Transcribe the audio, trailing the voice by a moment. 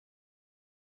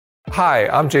Hi,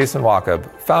 I'm Jason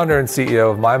Wachob, founder and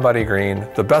CEO of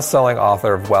MindBodyGreen, the best-selling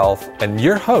author of Wealth, and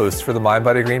your host for the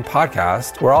MindBodyGreen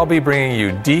podcast, where I'll be bringing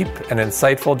you deep and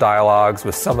insightful dialogues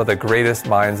with some of the greatest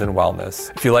minds in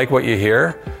wellness. If you like what you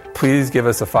hear, please give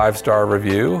us a 5-star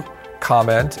review,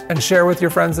 comment, and share with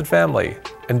your friends and family.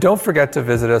 And don't forget to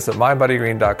visit us at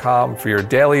mindbodygreen.com for your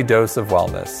daily dose of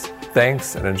wellness.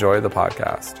 Thanks, and enjoy the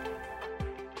podcast.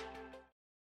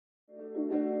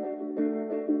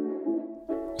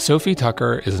 Sophie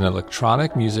Tucker is an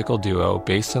electronic musical duo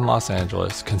based in Los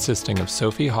Angeles consisting of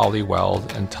Sophie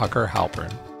Holly-Weld and Tucker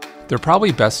Halpern. They're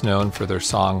probably best known for their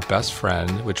song Best Friend,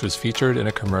 which was featured in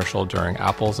a commercial during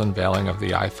Apple's unveiling of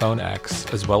the iPhone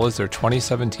X, as well as their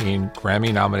 2017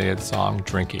 Grammy-nominated song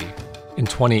Drinky. In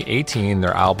 2018,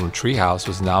 their album Treehouse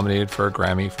was nominated for a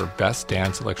Grammy for Best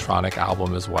Dance Electronic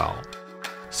Album as well.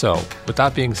 So, with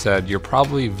that being said, you're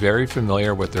probably very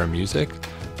familiar with their music,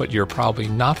 but you're probably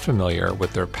not familiar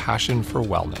with their passion for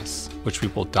wellness, which we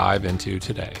will dive into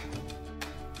today.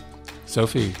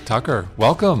 Sophie, Tucker,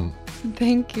 welcome.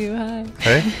 Thank you. Hi.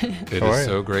 Hey. It is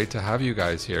so great to have you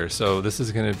guys here. So this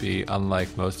is going to be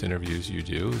unlike most interviews you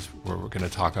do, where we're going to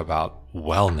talk about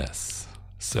wellness.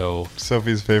 So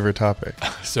Sophie's favorite topic.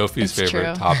 Sophie's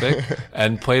favorite topic,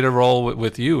 and played a role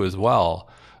with you as well.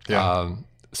 Yeah.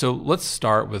 So let's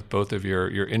start with both of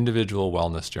your individual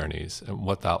wellness journeys and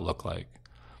what that looked like.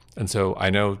 And so I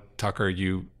know, Tucker,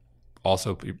 you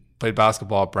also played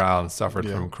basketball at Brown, suffered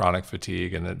from chronic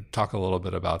fatigue, and then talk a little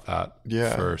bit about that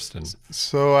first. And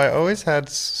so I always had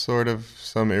sort of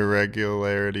some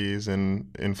irregularities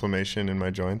and inflammation in my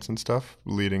joints and stuff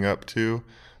leading up to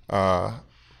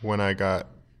when I got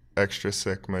extra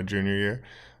sick my junior year.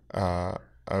 I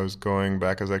was going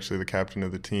back. I was actually the captain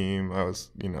of the team. I was,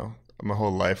 my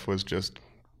whole life was just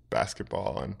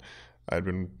basketball, and I'd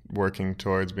been working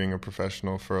towards being a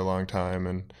professional for a long time,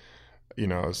 and it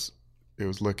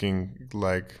was looking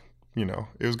like,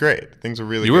 it was great. Things were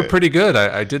really good. You were pretty good.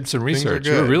 I did some research.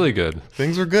 You were really good.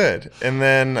 Things were good. And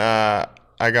then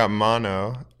I got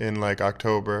mono in like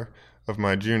October of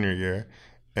my junior year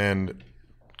and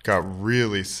got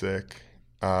really sick.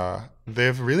 They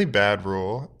have a really bad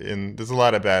rule there's a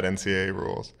lot of bad NCAA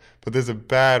rules, but there's a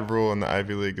bad rule in the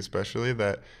Ivy League especially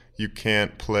that you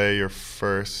can't play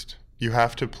you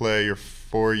have to play your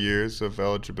 4 years of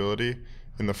eligibility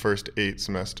in the first 8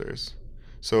 semesters.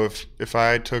 So if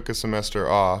I took a semester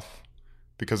off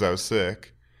because I was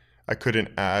sick, I couldn't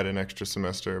add an extra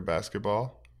semester of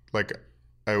basketball. Like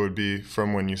I would be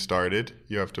from when you started,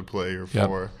 you have to play your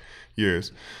 4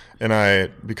 years.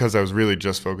 And because I was really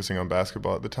just focusing on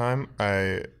basketball at the time,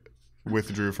 I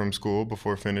withdrew from school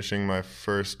before finishing my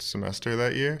first semester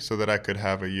that year so that I could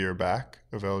have a year back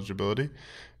of eligibility,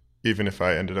 even if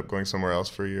I ended up going somewhere else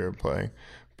for a year of playing.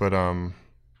 But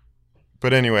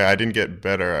anyway, I didn't get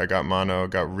better. I got mono,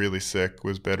 got really sick,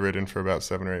 was bedridden for about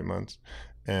 7 or 8 months,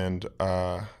 and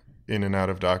in and out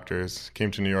of doctors,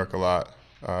 came to New York a lot.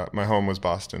 My home was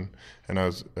Boston, and I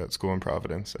was at school in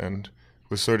Providence, and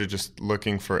was sort of just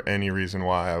looking for any reason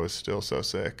why I was still so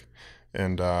sick.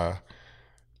 And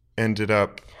ended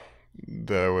up,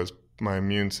 my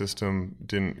immune system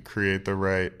didn't create the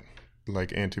right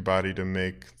antibody to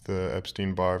make the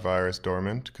Epstein-Barr virus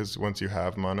dormant, because once you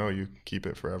have mono, you keep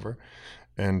it forever.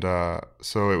 And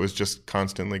so it was just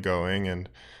constantly going, and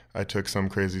I took some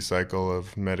crazy cycle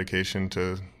of medication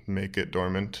to make it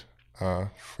dormant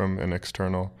from an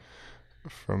external,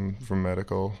 from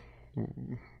medical,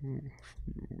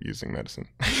 using medicine.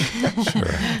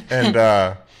 Sure.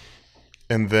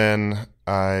 And then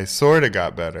I sort of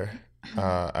got better.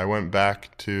 I went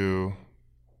back to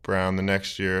Brown the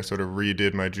next year, sort of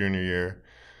redid my junior year,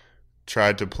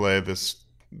 tried to play this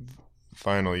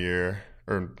final year,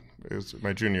 or it was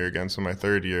my junior year again, so my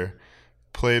third year,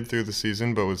 played through the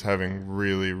season, but was having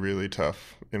really, really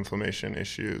tough inflammation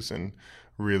issues and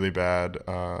really bad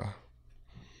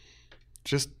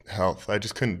just health. I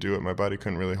just couldn't do it. My body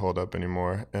couldn't really hold up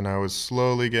anymore. And I was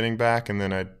slowly getting back, and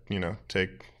then I'd,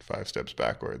 take 5 steps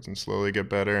backwards and slowly get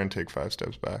better and take 5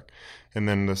 steps back. And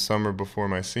then the summer before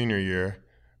my senior year,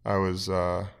 I was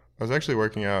actually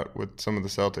working out with some of the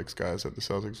Celtics guys at the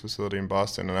Celtics facility in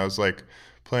Boston, and I was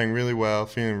playing really well,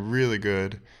 feeling really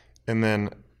good. And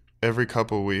then every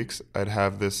couple of weeks, I'd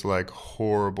have this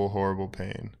horrible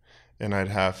pain, and I'd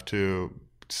have to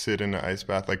sit in an ice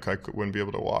bath. I wouldn't be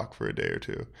able to walk for a day or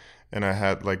two, and I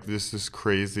had this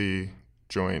crazy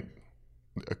joint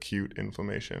acute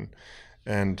inflammation.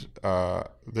 And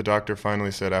the doctor finally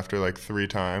said, after 3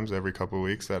 times every couple of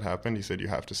weeks that happened, he said, you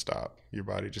have to stop. Your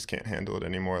body just can't handle it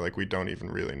anymore. We don't even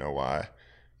really know why.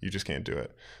 You just can't do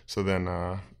it. So then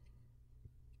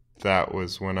that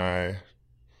was when I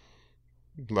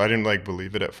I didn't like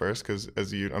believe it at first because,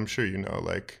 I'm sure you know,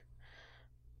 like,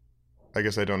 I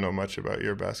guess I don't know much about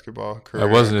your basketball I career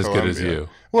wasn't at as good as Columbia. you.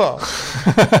 Well,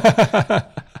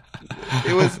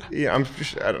 it was, yeah,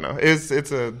 I don't know.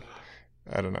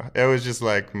 I don't know. It was just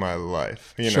like my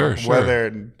life, Sure.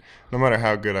 no matter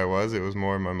how good I was, it was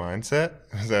more my mindset.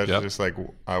 That was Yep. just like,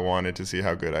 I wanted to see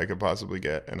how good I could possibly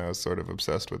get. And I was sort of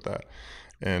obsessed with that.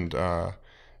 And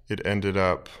it ended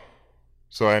up,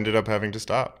 so I ended up having to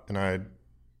stop, and I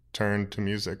turned to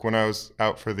music. When I was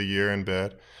out for the year in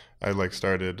bed, I like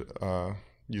started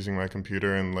using my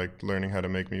computer and like learning how to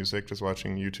make music, just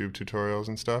watching YouTube tutorials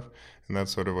and stuff. And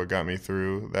that's sort of what got me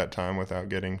through that time without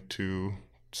getting too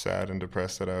sad and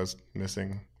depressed that I was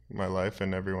missing my life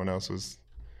and everyone else was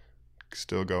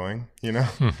still going, you know?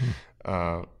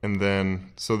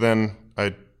 Then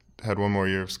I had one more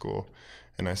year of school,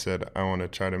 and I said, I want to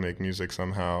try to make music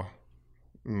somehow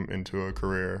into a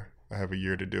career. I have a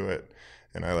year to do it.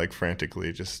 And I like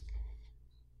frantically just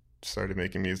started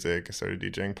making music. I started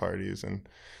DJing parties and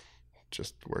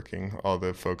just working. All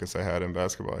the focus I had in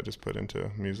basketball, I just put into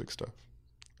music stuff.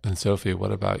 And Sophie,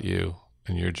 what about you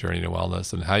and your journey to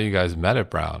wellness and how you guys met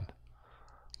at Brown?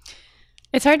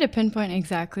 It's hard to pinpoint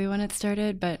exactly when it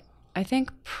started, but I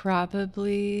think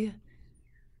probably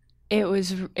it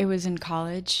was in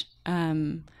college.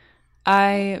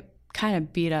 I kind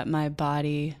of beat up my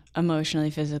body emotionally,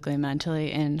 physically,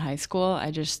 mentally in high school.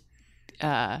 I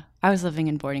was living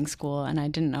in boarding school and I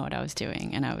didn't know what I was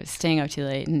doing, and I was staying up too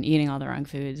late and eating all the wrong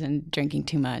foods and drinking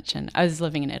too much, and I was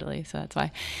living in Italy, so that's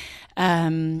why.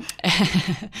 And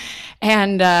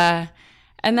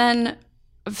then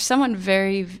someone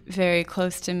very, very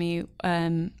close to me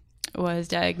was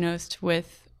diagnosed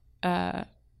with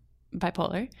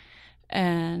bipolar,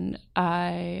 and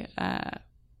I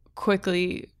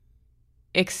quickly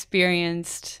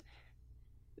experienced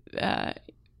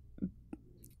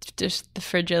just the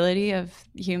fragility of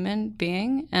human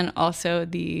being, and also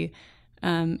the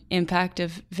impact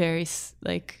of very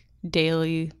like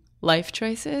daily life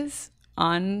choices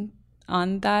on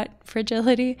that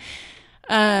fragility.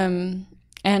 And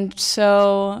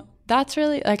so that's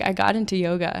really like, I got into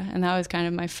yoga, and that was kind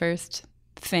of my first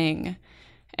thing.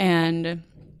 And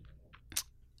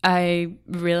I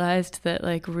realized that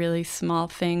like really small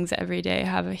things every day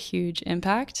have a huge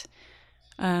impact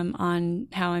on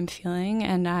how I'm feeling,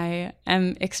 and I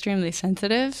am extremely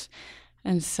sensitive.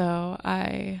 And so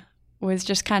I was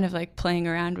just kind of like playing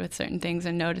around with certain things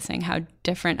and noticing how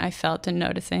different I felt, and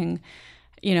noticing,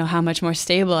 how much more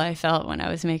stable I felt when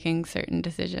I was making certain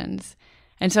decisions.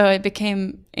 And so it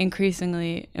became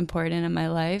increasingly important in my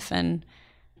life. And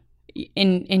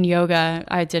in yoga,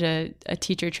 I did a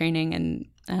teacher training,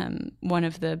 and one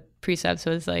of the precepts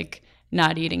was like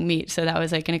not eating meat. So that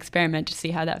was like an experiment to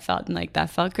see how that felt, and like that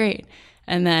felt great.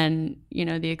 And then,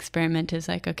 the experiment is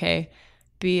like, okay,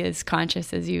 be as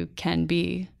conscious as you can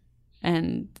be.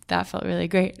 And that felt really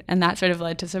great. And that sort of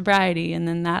led to sobriety, and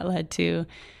then that led to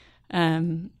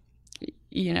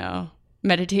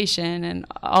meditation, and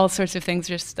all sorts of things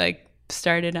just like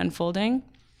started unfolding.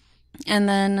 And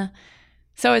then,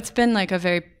 so it's been like a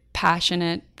very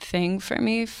passionate thing for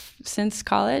me since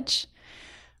college.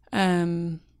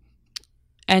 And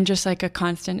just like a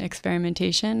constant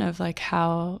experimentation of like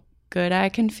how good I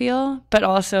can feel, but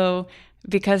also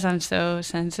because I'm so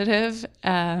sensitive,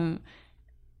 and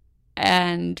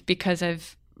because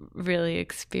I've really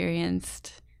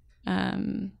experienced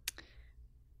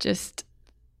just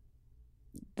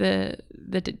the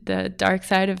dark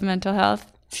side of mental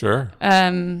health. Sure.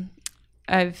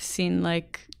 I've seen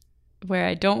like where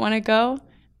I don't want to go,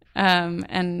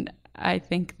 and I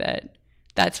think that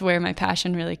that's where my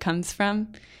passion really comes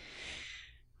from.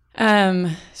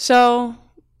 So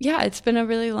yeah, it's been a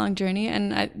really long journey,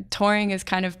 and touring has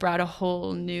kind of brought a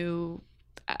whole new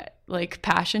like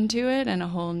passion to it, and a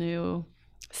whole new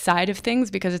side of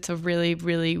things, because it's a really,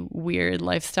 really weird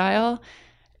lifestyle,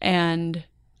 and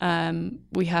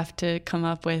we have to come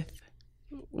up with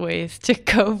ways to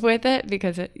cope with it,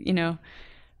 because the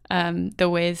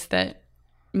ways that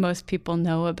most people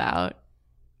know about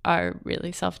are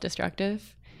really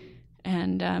self-destructive.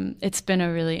 And it's been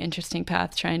a really interesting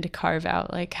path trying to carve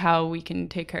out like how we can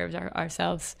take care of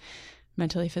ourselves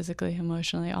mentally, physically,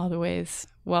 emotionally, all the ways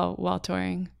while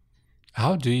touring.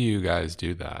 How do you guys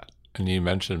do that? And you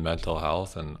mentioned mental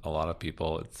health, and a lot of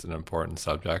people, it's an important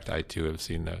subject. I too have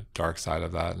seen the dark side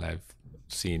of that, and I've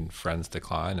seen friends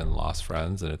decline and lost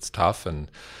friends, and it's tough. And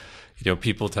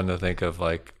people tend to think of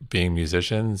like being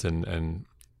musicians and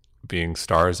being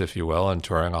stars, if you will, and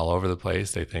touring all over the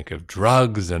place. They think of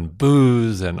drugs and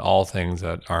booze and all things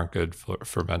that aren't good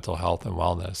for mental health and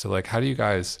wellness. So like, how do you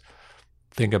guys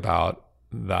think about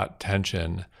that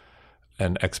tension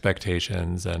and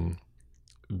expectations and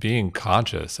being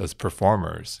conscious as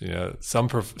performers. You know, some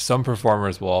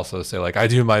performers will also say like, I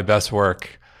do my best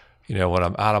work, you know, when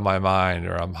I'm out of my mind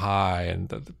or I'm high, and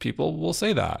the people will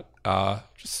say that.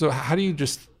 So how do you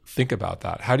just think about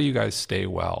that? How do you guys stay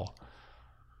well?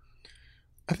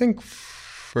 I think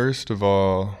first of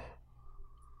all,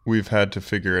 we've had to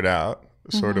figure it out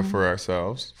sort of for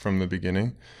ourselves from the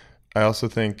beginning. I also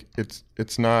think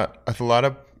it's not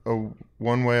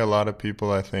one way a lot of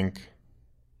people, I think,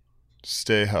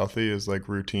 stay healthy is like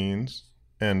routines,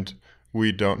 and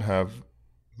we don't have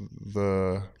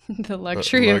the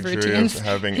luxury of routines,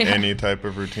 having any type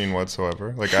of routine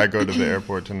whatsoever. Like I go to the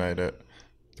airport tonight at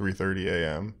 3:30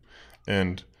 a.m.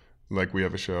 and like we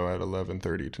have a show at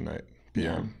 11:30 tonight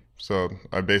p.m. So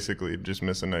I basically just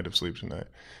miss a night of sleep tonight,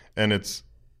 and it's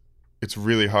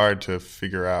really hard to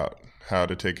figure out how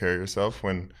to take care of yourself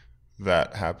when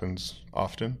that happens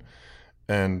often.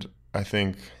 And I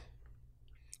think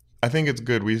it's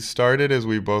good. We started as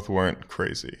we both weren't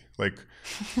crazy. Like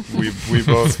we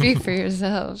both speak for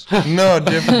yourselves. No,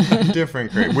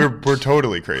 different crazy. We're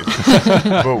totally crazy,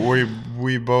 but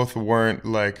we both weren't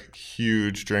like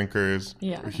huge drinkers,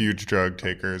 huge drug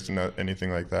takers, not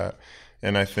anything like that.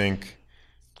 And I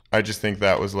just think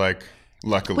that was like,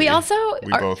 luckily we also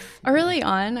both early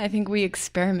on, I think we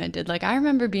experimented. Like I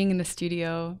remember being in the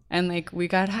studio and like we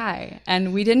got high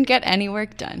and we didn't get any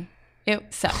work done.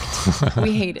 It sucked.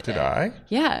 We hated it. Did I?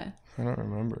 Yeah. I don't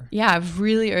remember. Yeah,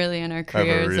 really early in our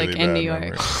careers, really like in New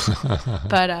York.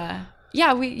 But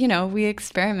yeah, we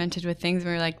experimented with things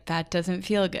where we were like, that doesn't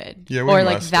feel good. Yeah, or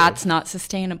like that's not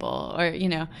sustainable, or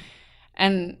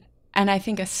and I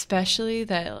think especially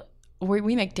that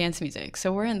we make dance music,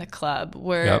 so we're in the club,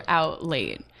 we're out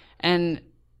late, and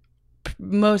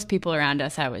most people around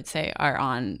us, I would say, are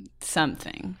on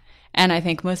something. And I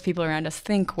think most people around us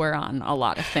think we're on a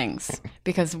lot of things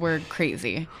because we're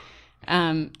crazy.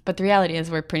 But the reality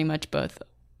is we're pretty much both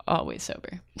always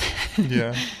sober.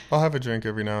 Yeah. I'll have a drink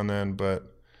every now and then,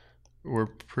 but we're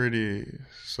pretty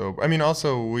sober. I mean,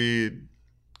 also we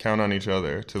count on each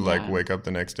other to like wake up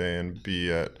the next day and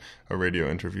be at a radio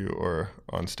interview or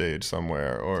on stage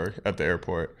somewhere or at the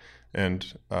airport. And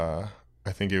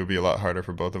I think it would be a lot harder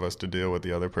for both of us to deal with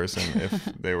the other person if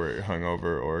they were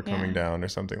hungover or coming down or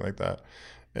something like that.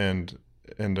 And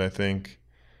I think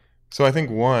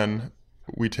one,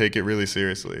 we take it really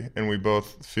seriously, and we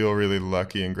both feel really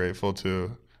lucky and grateful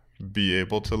to be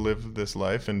able to live this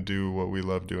life and do what we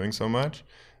love doing so much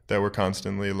that we're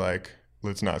constantly like,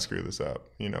 let's not screw this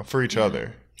up, for each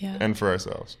other and for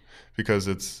ourselves, because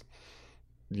it's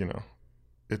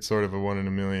sort of a 1 in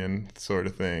a million sort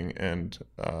of thing. And,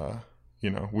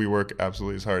 we work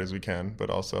absolutely as hard as we can, but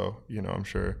also, I'm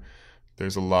sure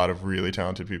there's a lot of really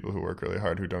talented people who work really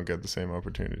hard who don't get the same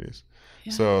opportunities.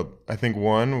 Yeah. So I think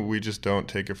one, we just don't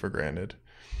take it for granted.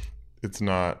 It's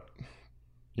not,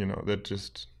 that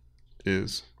just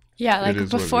is. Yeah, like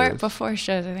before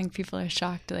shows, I think people are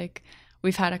shocked. Like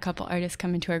we've had a couple artists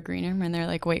come into our green room and they're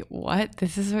like, wait, what?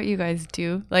 This is what you guys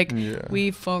do? Like we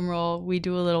foam roll, we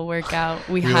do a little workout,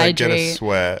 we hydrate. Like get a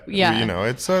sweat. Yeah.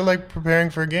 It's sort of like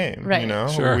preparing for a game, right.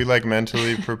 Sure. We like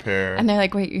mentally prepare. And they're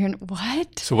like, wait, you're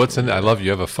what? So what's in, I love you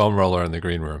have a foam roller in the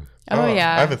green room. Oh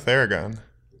yeah. I have a Theragun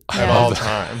at all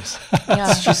times.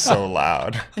 Yeah. It's just so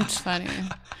loud. It's funny.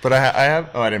 But I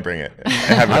have, I didn't bring it.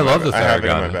 I love the Theragun. I have it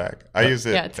in my bag. I use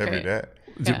it every day.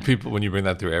 Do people, when you bring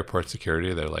that through airport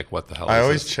security, they're like, what the hell is I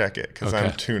always this? check it because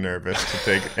I'm too nervous to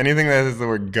take anything that has the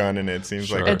word gun in it.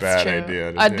 Seems like a bad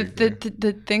idea.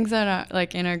 The things that are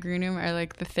like in our green room are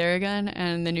like the Theragun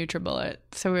and the NutriBullet.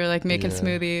 So we were like making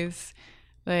smoothies.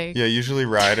 Like usually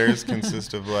riders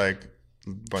consist of like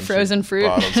bunch frozen of fruit,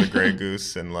 bottles of Grey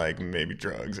Goose, and like maybe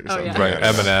drugs or something. Right,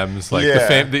 M&Ms, like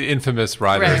the infamous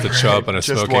riders that show up in a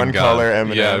just smoking one gun. Color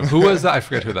M&M. Yeah, who was that? I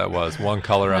forget who that was. One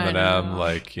color M&M,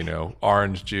 like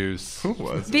orange juice. Who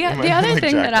was it? The other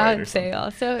thing that I would say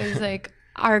also is like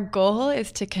our goal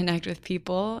is to connect with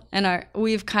people, and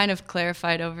we've kind of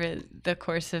clarified over the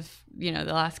course of the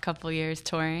last couple of years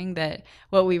touring that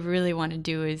what we really want to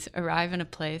do is arrive in a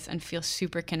place and feel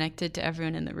super connected to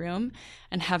everyone in the room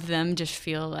and have them just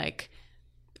feel like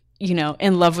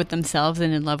in love with themselves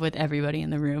and in love with everybody in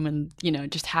the room, and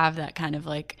just have that kind of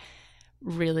like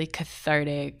really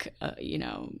cathartic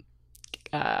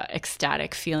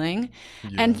ecstatic feeling.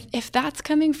 And if that's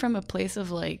coming from a place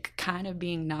of like kind of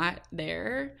being not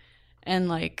there, and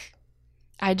like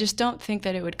I just don't think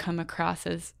that it would come across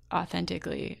as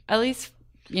authentically, at least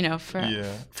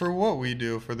for what we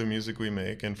do, for the music we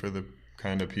make, and for the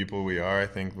kind of people we are. I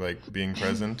think like being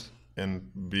present and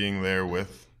being there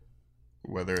with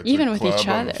whether it's even a with club each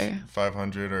of other,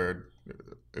 500 or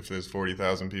if there's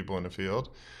 40,000 people in a field,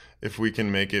 if we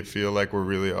can make it feel like we're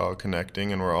really all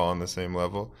connecting and we're all on the same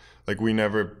level. Like, we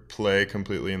never play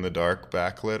completely in the dark,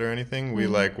 backlit or anything. We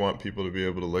like want people to be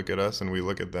able to look at us and we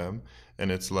look at them.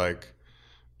 And it's like,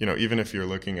 you know, even if you're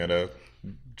looking at a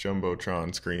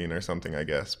Jumbotron screen or something, I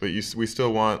guess, but we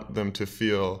still want them to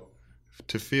feel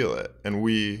it. And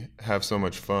we have so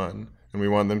much fun, and we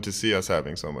want them to see us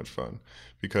having so much fun,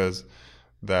 because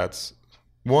that's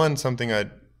something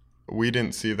we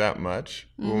didn't see that much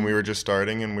when we were just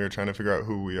starting and we were trying to figure out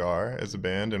who we are as a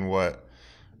band and what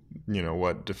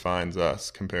defines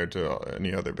us compared to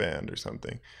any other band or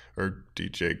something, or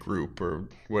DJ group or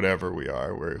whatever we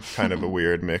are. We're kind of a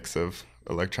weird mix of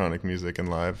electronic music and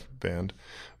live band.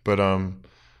 But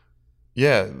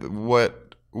yeah,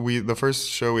 the first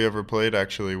show we ever played,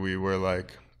 actually, we were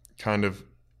like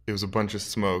it was a bunch of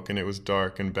smoke and it was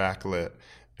dark and backlit,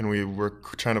 and we were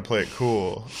trying to play it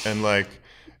cool, and like,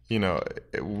 you know,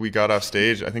 we got off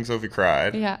stage. I think Sophie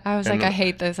cried. Yeah, I was like, I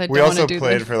hate this. I don't we want to also do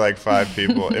played this. for like 5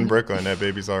 people in Brooklyn at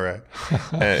Baby's All Right.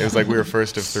 And it was like we were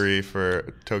first of 3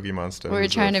 for Togi Monster. We were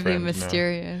who's a trying to be friend now.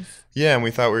 mysterious. Yeah, and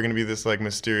we thought we were going to be this like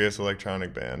mysterious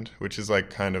electronic band, which is like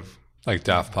kind of Like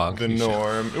Daft Punk. the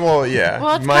norm. Well, yeah.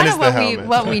 Well, it's minus kind of the helmet.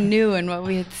 what we knew and what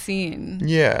we had seen.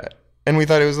 Yeah. And we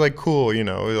thought it was like cool, you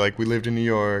know, like we lived in New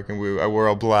York and we were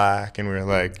all black, and we were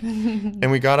like, and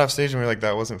we got off stage and we were like,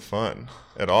 that wasn't fun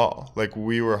at all. Like,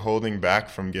 we were holding back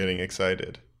from getting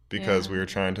excited because we were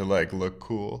trying to like look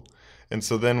cool. And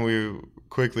so then we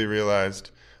quickly realized,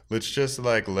 let's just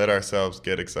like let ourselves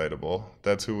get excitable.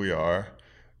 That's who we are.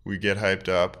 We get hyped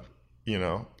up, you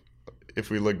know,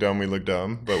 if we look dumb, we look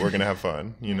dumb, but we're going to have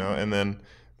fun, you know? And then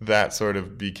that sort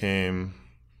of became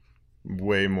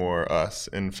way more us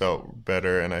and felt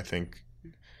better, and I think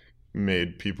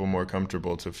made people more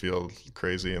comfortable to feel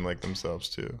crazy and like themselves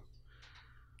too.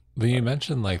 But you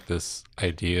mentioned like this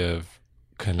idea of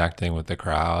connecting with the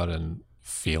crowd and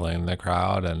feeling the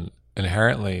crowd, and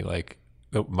inherently like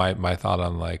my thought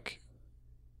on like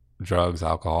drugs,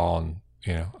 alcohol, and,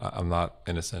 you know, I'm not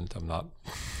innocent, I'm not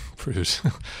prude.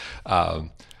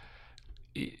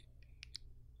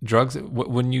 Drugs,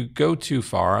 when you go too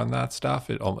far on that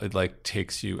stuff, it like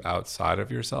takes you outside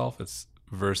of yourself. It's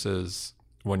versus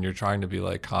when you're trying to be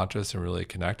like conscious and really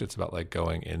connect, it's about like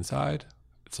going inside.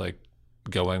 It's like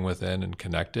going within and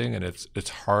connecting, and it's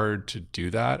hard to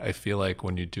do that. I feel like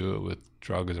when you do it with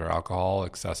drugs or alcohol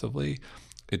excessively,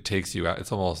 it takes you out.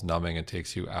 It's almost numbing. It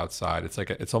takes you outside.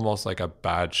 It's almost like a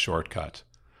bad shortcut,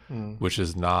 which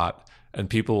is not. And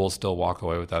people will still walk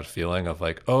away with that feeling of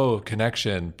like, oh,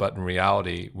 connection. But in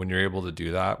reality, when you're able to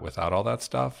do that without all that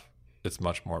stuff, it's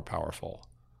much more powerful.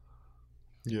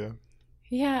 Yeah.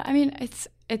 Yeah, I mean,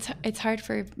 it's hard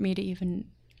for me to even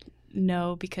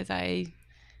know, because I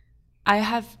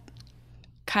have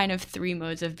kind of 3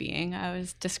 modes of being I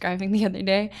was describing the other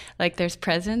day. Like, there's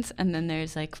presence, and then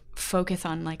there's like focus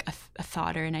on like a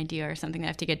thought or an idea or something that I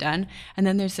have to get done, and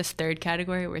then there's this third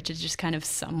category which is just kind of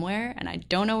somewhere, and I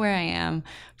don't know where I am,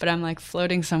 but I'm like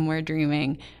floating somewhere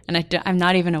dreaming, and I'm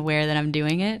not even aware that I'm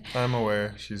doing it. I'm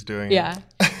aware she's doing it.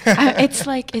 It's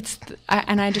like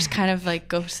and I just kind of like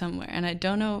go somewhere, and I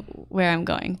don't know where I'm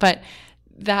going, but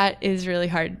that is really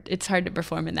hard. It's hard to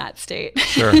perform in that state.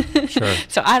 Sure.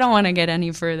 So I don't want to get any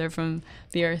further from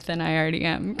the earth than I already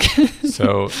am.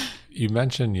 So you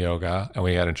mentioned yoga, and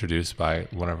we got introduced by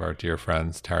one of our dear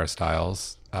friends, Tara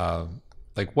Stiles.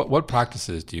 Like, what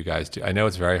practices do you guys do? I know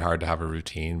it's very hard to have a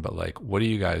routine, but like, what do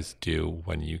you guys do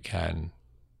when you can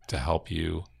to help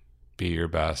you be your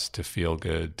best, to feel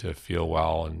good, to feel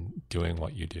well, and doing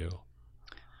what you do?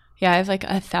 Yeah, I have like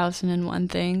 1,001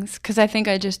 things, because I think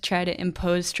I just try to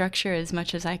impose structure as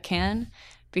much as I can,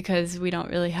 because we don't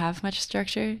really have much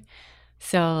structure.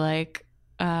 So like,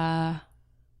 I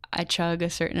chug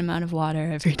a certain amount of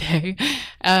water every day.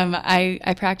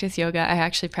 I practice yoga. I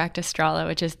actually practice Strala,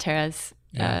 which is Tara's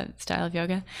style of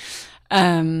yoga,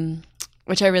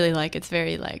 which I really like. It's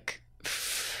very like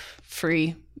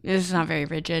free. It's not very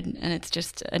rigid, and it's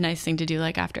just a nice thing to do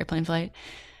like after a plane flight.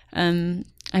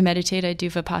 I meditate. I do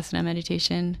Vipassana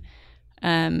meditation,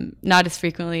 not as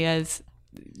frequently as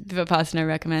Vipassana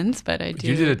recommends, but I do.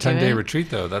 You did a 10-day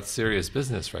retreat, though. That's serious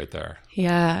business right there.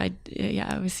 Yeah,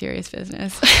 it was serious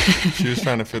business. She was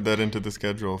trying to fit that into the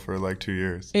schedule for like 2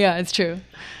 years. Yeah, it's true.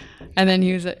 And then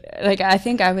he was like, I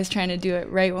think I was trying to do it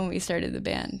right when we started the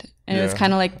band, and it was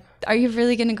kind of like, are you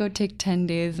really going to go take 10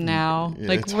 days now? Yeah,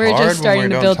 like, we're just starting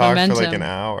to build momentum. For like an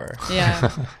hour.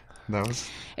 Yeah.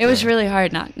 It was really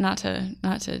hard not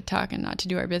to talk and not to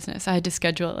do our business. I had to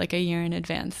schedule it like a year in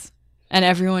advance, and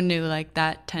everyone knew like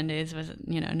that 10 days was,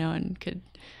 no one could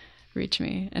reach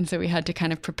me. And so we had to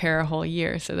kind of prepare a whole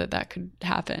year so that that could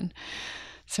happen.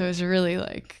 So it was a really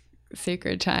like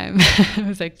sacred time. I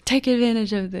was like, take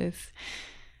advantage of this.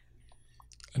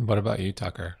 And what about you,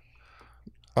 Tucker?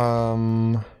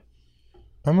 I'm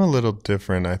a little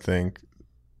different, I think.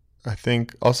 I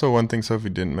think also one thing Sophie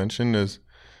didn't mention is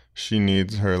she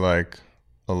needs her like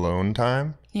alone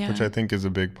time, which I think is a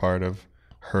big part of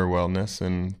her wellness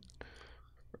and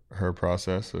her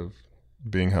process of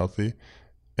being healthy.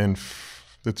 And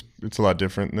it's a lot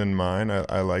different than mine.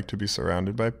 I like to be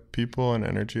surrounded by people and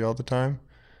energy all the time.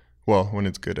 Well, when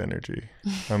it's good energy.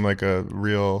 I'm like a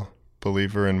real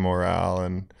believer in morale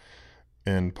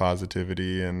and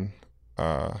positivity, and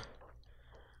that's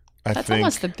think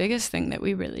almost the biggest thing that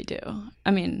we really do.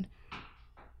 I mean,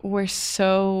 we're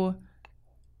so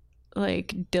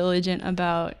like diligent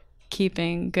about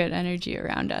keeping good energy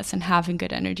around us and having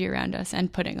good energy around us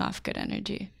and putting off good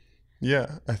energy.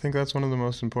 Yeah, I think that's one of the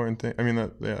most important things. I mean,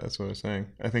 that's what I was saying.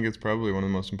 I think it's probably one of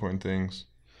the most important things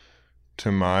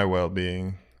to my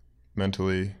well-being,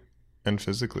 mentally and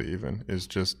physically even, is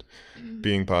just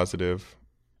being positive,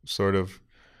 sort of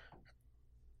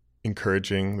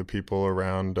encouraging the people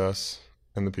around us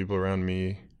and the people around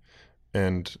me,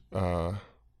 and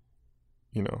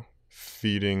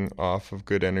feeding off of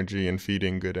good energy and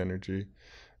feeding good energy.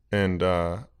 And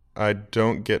I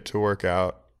don't get to work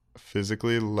out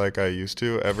physically like I used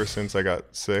to ever since I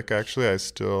got sick. Actually, I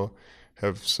still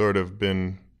have sort of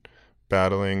been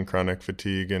battling chronic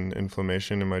fatigue and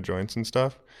inflammation in my joints and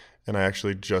stuff. And I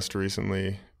actually just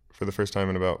recently, for the first time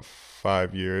in about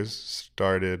 5 years,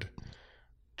 started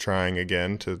trying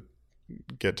again to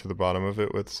get to the bottom of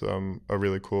it with a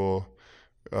really cool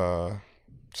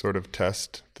sort of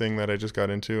test thing that I just got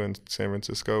into in San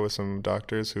Francisco with some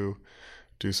doctors who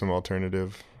do some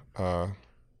alternative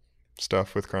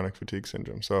stuff with chronic fatigue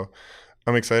syndrome. So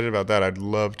I'm excited about that. I'd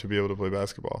love to be able to play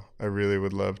basketball. I really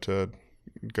would love to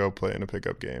go play in a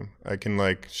pickup game. I can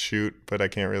like shoot, but I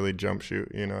can't really jump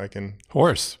shoot. I can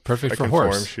horse. Perfect for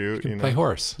horse. Form shoot. You can play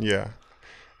horse. Yeah.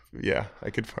 I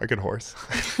could horse.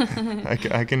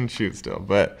 I can shoot still,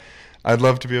 but I'd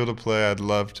love to be able to play. I'd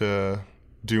love to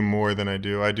do more than I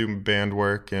do. I do band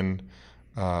work and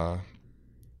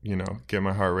get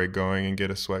my heart rate going and get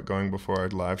a sweat going before our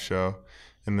live show.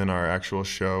 And then our actual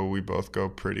show, we both go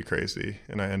pretty crazy.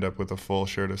 And I end up with a full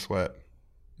shirt of sweat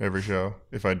every show.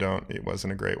 If I don't, it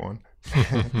wasn't a great one.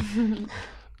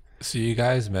 So you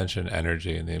guys mentioned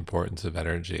energy and the importance of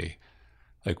energy.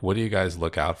 Like, what do you guys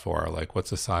look out for? Like,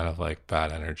 what's a sign of like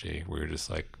bad energy where you're just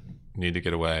like, need to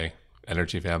get away,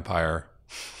 energy vampire,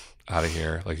 out of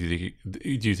here? Like, do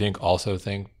you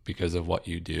think because of what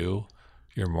you do,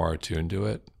 you're more attuned to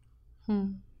it?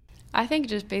 I think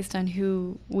just based on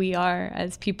who we are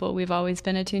as people, we've always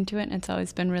been attuned to it, and it's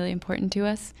always been really important to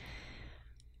us.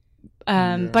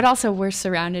 But also we're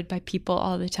surrounded by people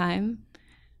all the time.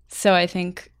 So I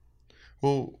think...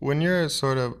 Well, when you're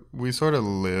we sort of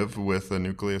live with a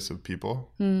nucleus of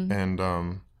people,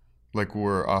 and like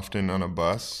we're often on a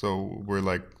bus, so we're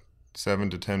like 7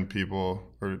 to 10 people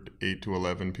or 8 to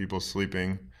 11 people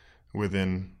sleeping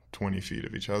within 20 feet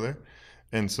of each other.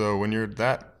 And so when you're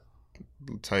that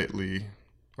tightly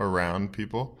around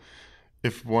people,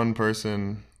 if one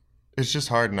person, it's just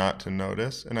hard not to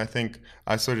notice. And I think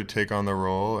I sort of take on the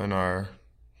role in our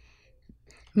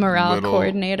morale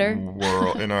coordinator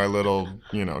world, in our little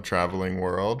traveling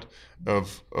world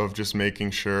of just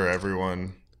making sure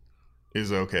everyone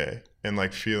is okay and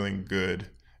like feeling good.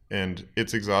 And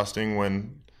it's exhausting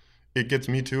when it gets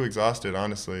me too exhausted,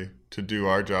 honestly, to do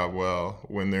our job well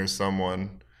when there's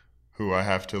someone who I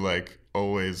have to like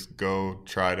always go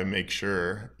try to make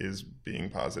sure is being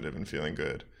positive and feeling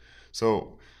good.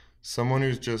 So someone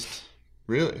who's just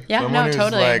really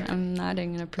totally like I'm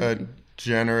nodding in approval. A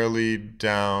generally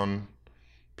down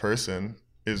person,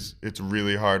 it's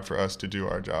really hard for us to do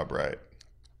our job right,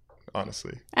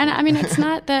 honestly. And I mean, it's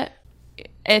not that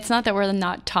we're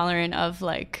not tolerant of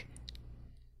like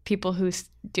people who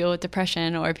deal with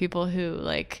depression or people who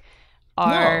like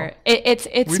are. No. It's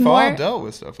we've more, all dealt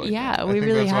with stuff like that. Yeah, we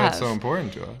really that's have. Why it's so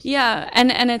important to us. Yeah,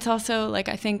 and it's also like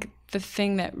I think the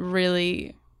thing that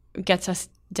really gets us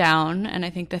down, and I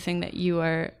think the thing that you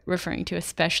are referring to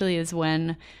especially, is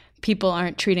when people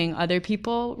aren't treating other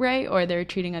people right, or they're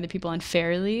treating other people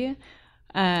unfairly,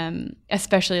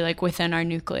 especially like within our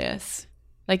nucleus.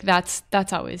 Like that's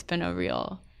always been a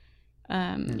real,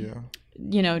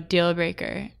 deal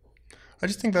breaker. I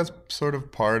just think that's sort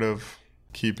of part of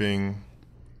keeping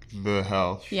the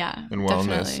health and wellness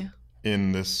definitely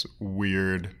in this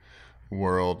weird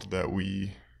world that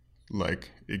we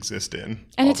like exist in.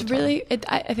 And it's really,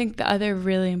 I think the other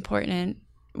really important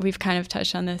we've kind of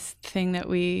touched on this thing that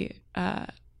we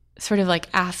sort of like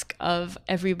ask of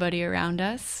everybody around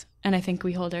us, and I think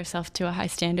we hold ourselves to a high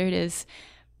standard, is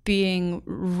being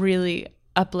really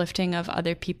uplifting of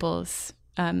other people's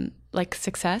like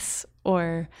success,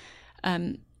 or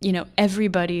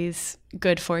everybody's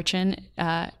good fortune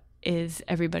is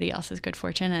everybody else's good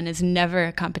fortune, and is never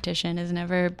a competition, is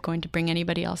never going to bring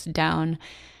anybody else down.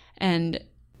 And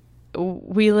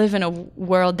we live in a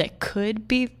world that could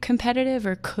be competitive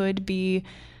or could be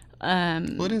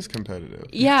well, it is competitive.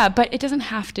 Yeah, but it doesn't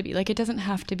have to be. Like, it doesn't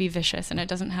have to be vicious, and it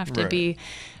doesn't have to be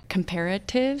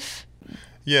comparative.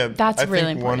 Yeah, that's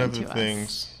really important one of the to things.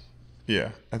 us.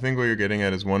 Yeah, I think what you're getting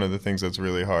at is one of the things that's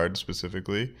really hard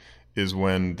specifically is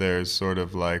when there's sort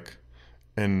of like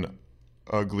an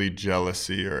ugly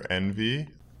jealousy or envy.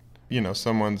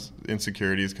 Someone's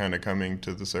insecurities kind of coming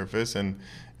to the surface and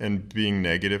being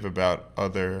negative about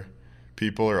other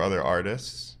people or other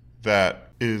artists. That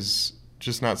is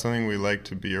just not something we like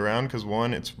to be around, because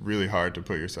one, it's really hard to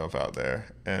put yourself out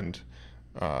there, and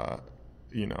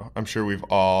I'm sure we've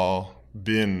all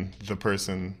been the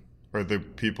person or the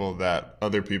people that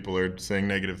other people are saying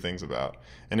negative things about,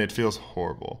 and it feels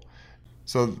horrible.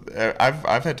 So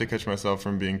I've had to catch myself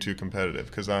from being too competitive,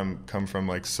 because come from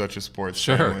like such a sports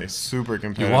family, super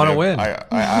competitive. You want to win. I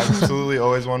absolutely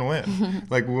always want to win.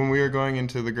 Like when we were going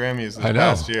into the Grammys this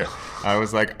past year, I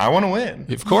was like, I want to win.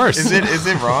 Of course. Is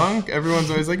it wrong? Everyone's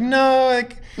always like, no,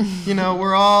 like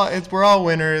we're all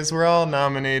winners. We're all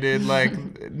nominated. Like,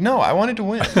 no, I wanted to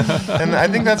win, and I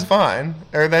think that's fine.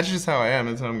 Or that's just how I am.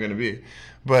 That's how I'm going to be.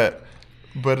 But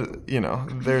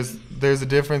there's a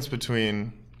difference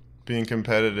between being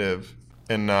competitive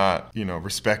and not,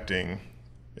 respecting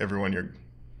everyone you're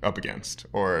up against,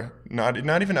 or not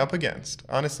even up against.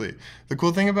 Honestly, the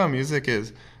cool thing about music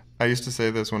is, I used to say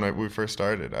this when we first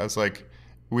started. I was like,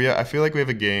 I feel like we have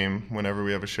a game whenever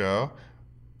we have a show,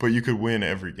 but you could win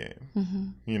every game.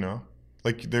 Mm-hmm.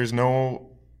 Like there's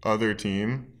no other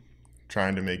team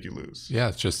trying to make you lose. Yeah,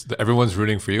 it's just everyone's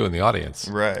rooting for you in the audience.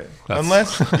 Right.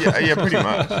 Unless, yeah, pretty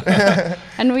much.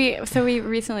 And we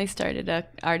recently started a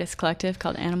artist collective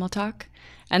called Animal Talk.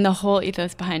 And the whole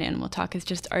ethos behind Animal Talk is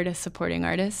just artists supporting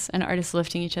artists, and artists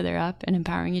lifting each other up and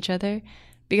empowering each other.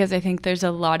 Because I think there's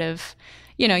a lot of,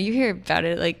 you hear about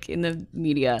it like in the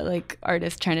media, like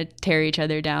artists trying to tear each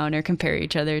other down or compare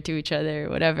each other to each other or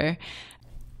whatever.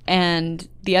 And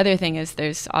the other thing is,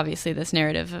 there's obviously this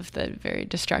narrative of the very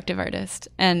destructive artist.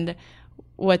 And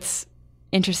what's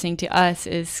interesting to us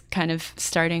is kind of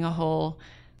starting a whole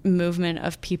movement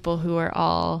of people who are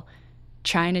all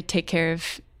trying to take care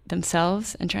of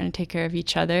themselves and trying to take care of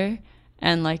each other,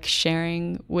 and like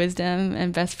sharing wisdom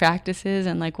and best practices,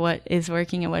 and like what is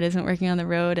working and what isn't working on the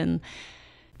road, and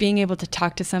being able to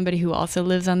talk to somebody who also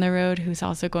lives on the road, who's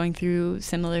also going through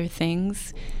similar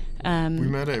things. We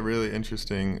met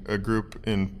a group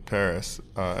in Paris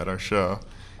at our show.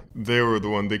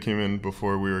 They came in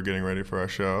before we were getting ready for our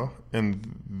show,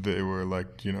 and they were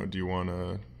like, do you want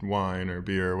a wine or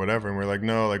beer or whatever? And we're like,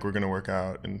 no, like we're going to work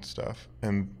out and stuff.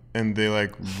 And they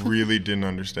like really didn't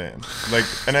understand. Like,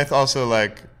 and I also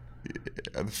like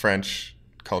the French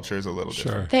culture is a little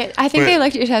different. I think they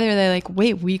looked at each other, they're like,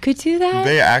 wait, we could do that?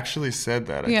 They actually said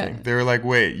that, I think. They were like,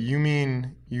 wait, you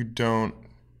mean you don't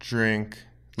drink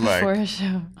before a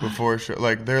show? Before a show.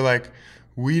 Like, they're like,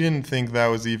 we didn't think that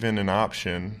was even an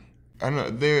option. I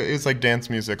don't know. It's like dance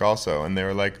music also. And they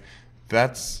were like,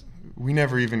 we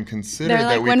never even considered that.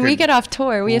 They're like, when we get off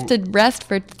tour, we have to rest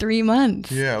for 3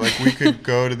 months. Yeah, like we could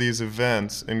go to these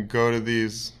events and go to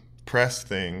these press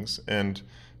things and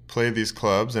play these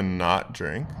clubs and not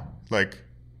drink. Like,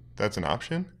 that's an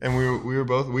option. And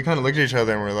we kind of looked at each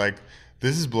other and we're like,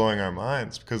 this is blowing our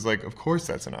minds, because like, of course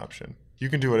that's an option. You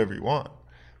can do whatever you want.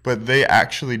 But they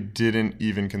actually didn't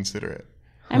even consider it.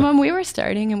 And when we were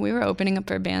starting and we were opening up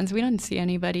for bands, we didn't see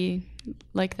anybody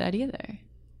like that either.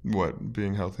 What,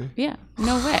 being healthy? Yeah,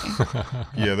 no way.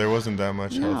 Yeah, there wasn't that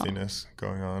much healthiness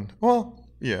going on. Well,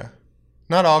 yeah.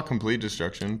 Not all complete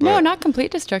destruction. But... No, not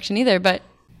complete destruction either. But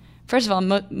first of all,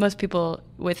 most people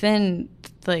within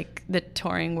like the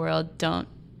touring world don't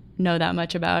know that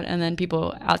much about. And then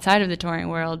people outside of the touring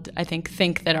world, I think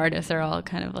that artists are all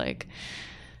kind of like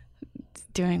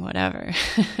doing whatever.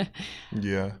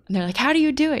 Yeah. And they're like, how do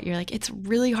you do it? You're like, it's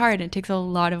really hard. It takes a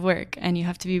lot of work, and you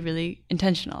have to be really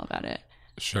intentional about it.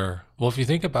 Sure. Well, if you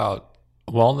think about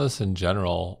wellness in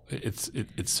general, it's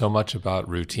so much about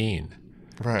routine.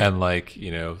 Right. And like,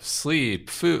 sleep,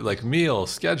 food, like meal,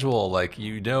 schedule, like,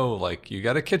 like you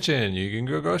got a kitchen, you can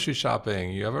go grocery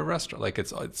shopping, you have a restaurant, like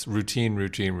it's routine.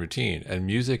 And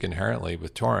music inherently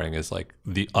with touring is like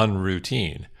the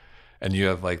unroutine. And you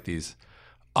have like these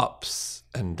ups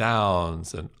and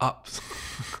downs and ups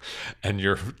and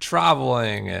you're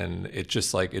traveling, and it's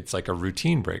just like, it's like a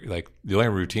routine break. Like the only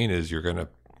routine is you're going to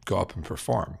go up and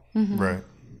perform.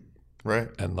 Right.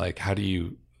 And like, how do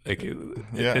you, like,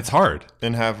 it's hard.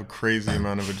 And have a crazy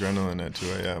amount of adrenaline at 2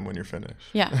 a.m. when you're finished.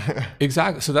 Yeah.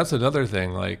 Exactly. So that's another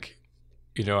thing. Like,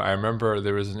 you know, I remember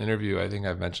there was an interview, I think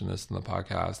I've mentioned this in the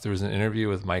podcast. There was an interview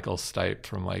with Michael Stipe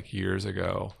from like years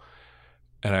ago.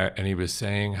 And he was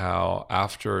saying how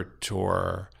after a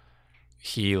tour,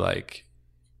 he like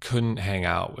couldn't hang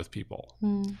out with people.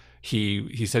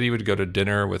 He said he would go to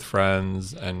dinner with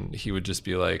friends, and he would just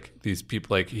be like, these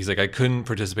people, like, he's like, I couldn't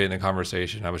participate in the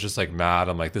conversation. I was just like mad.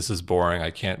 I'm like, this is boring.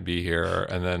 I can't be here.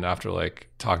 And then after like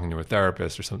talking to a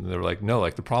therapist or something, they were like, no,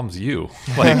 like the problem's you.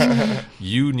 Like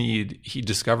he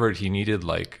discovered he needed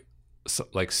like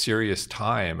serious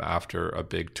time after a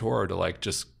big tour to like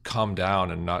just calm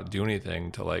down and not do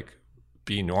anything, to like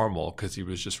be normal, because he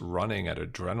was just running at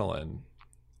adrenaline.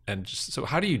 And just, so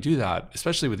how do you do that,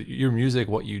 especially with your music,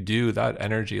 what you do, that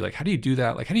energy? Like, how do you do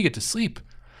that? Like, how do you get to sleep?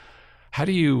 How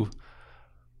do you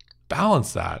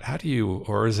balance that? How do you,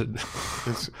 or is it?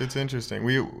 It's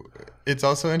interesting. It's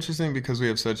also interesting because we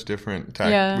have such different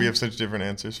we have such different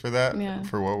answers for that,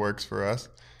 for what works for us.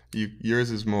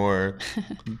 Yours is more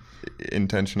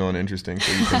intentional and interesting,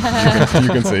 so you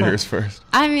can say yours first.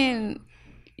 I mean,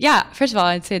 yeah, first of all,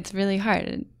 I'd say it's really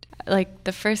hard. Like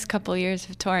the first couple years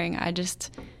of touring, I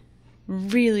just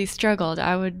really struggled.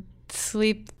 I would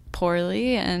sleep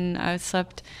poorly, and I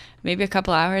slept maybe a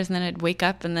couple hours, and then I'd wake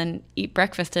up and then eat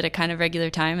breakfast at a kind of regular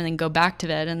time, and then go back to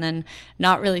bed, and then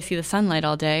not really see the sunlight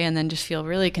all day, and then just feel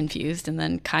really confused, and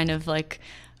then kind of like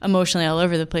emotionally all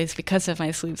over the place because of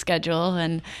my sleep schedule.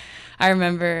 And I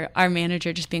remember our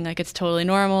manager just being like, it's totally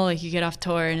normal. Like, you get off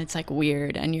tour and it's like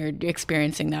weird, and you're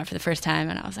experiencing that for the first time.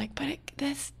 And I was like, but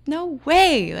this, no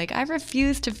way. Like, I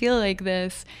refuse to feel like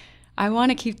this. I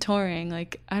want to keep touring.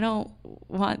 Like, I don't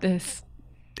want this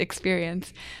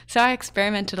experience. So I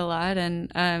experimented a lot,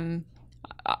 and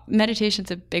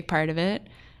meditation's a big part of it.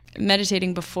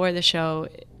 Meditating before the show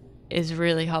is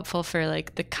really helpful for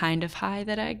like the kind of high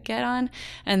that I get on,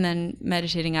 and then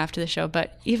meditating after the show.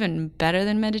 But even better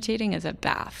than meditating is a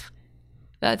bath.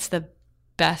 That's the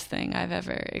best thing I've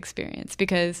ever experienced,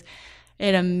 because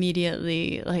it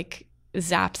immediately like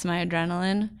zaps my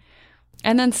adrenaline.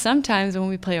 And then sometimes when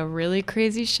we play a really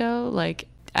crazy show, like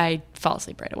I fall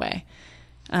asleep right away,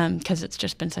 because it's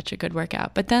just been such a good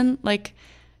workout. But then, like,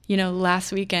 you know,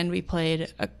 last weekend we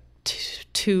played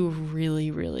two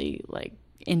really, really like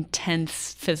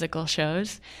intense physical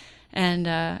shows, and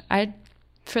I,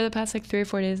 for the past like 3 or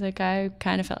 4 days, like I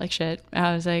kind of felt like shit.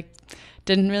 I was like,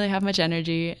 didn't really have much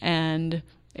energy, and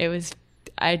it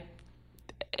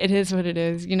is what it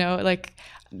is, you know. Like,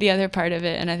 the other part of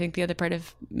it, and I think the other part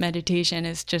of meditation,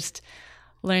 is just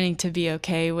learning to be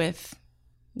okay with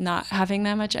not having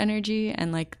that much energy,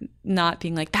 and like not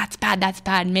being like, that's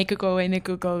bad, make it go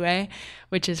away,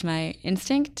 which is my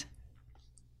instinct.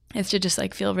 Is to just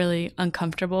like feel really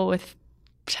uncomfortable with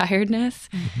tiredness.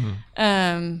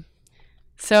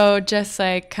 So just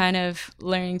like kind of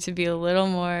learning to be a little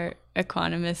more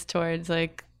equanimous towards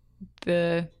like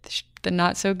the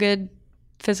not so good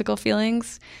physical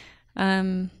feelings.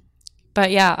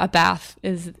 But yeah, a bath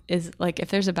is like, if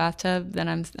there's a bathtub, then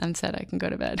I'm set. I can go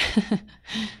to bed.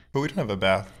 But we don't have a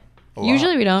bath a lot.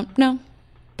 Usually we don't, no.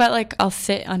 But like, I'll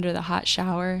sit under the hot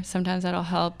shower. Sometimes that'll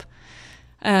help.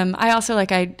 I also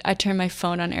like, I turn my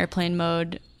phone on airplane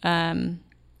mode, and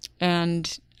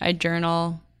I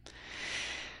journal.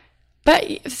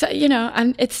 But so, you know,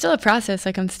 it's still a process.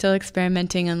 Like, I'm still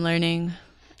experimenting and learning.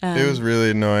 It was really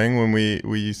annoying when we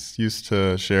used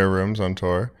to share rooms on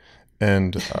tour,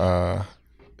 and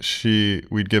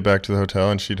we'd get back to the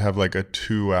hotel, and she'd have like a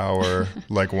 2-hour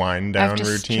like wind down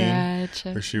routine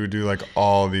where she would do like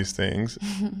all these things,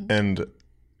 and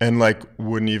like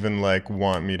wouldn't even like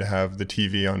want me to have the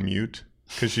TV on mute,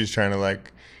 because she's trying to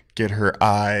like get her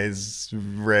eyes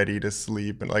ready to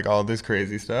sleep and like all this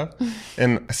crazy stuff.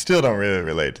 And I still don't really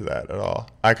relate to that at all.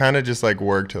 I kind of just like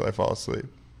work till I fall asleep,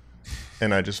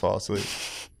 and I just fall asleep.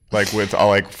 I'll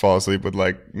like fall asleep with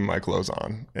like my clothes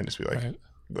on and just be like,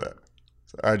 bleh.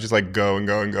 So I just like go and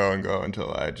go and go and go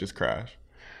until I just crash.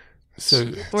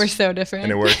 So we're so different.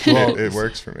 And it works. It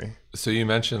works for me. So you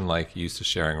mentioned like used to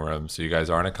sharing rooms. So you guys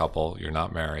aren't a couple. You're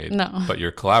not married. No. But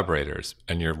you're collaborators,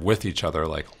 and you're with each other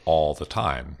like all the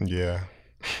time. Yeah.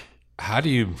 How do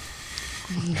you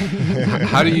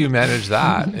manage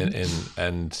that?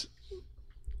 And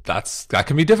that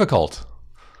can be difficult.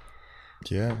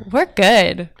 Yeah. We're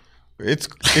good.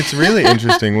 It's really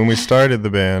interesting. When we started the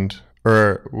band,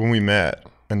 or when we met,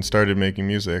 and started making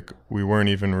music, we weren't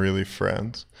even really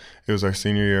friends. It was our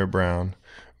senior year at Brown.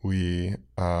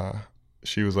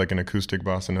 She was like an acoustic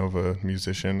bossa nova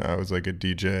musician. I was like a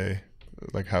DJ,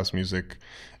 like house music.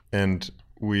 And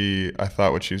I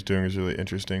thought what she was doing was really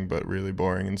interesting, but really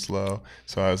boring and slow.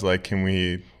 So I was like, can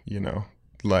we,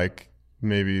 like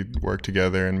maybe work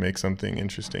together and make something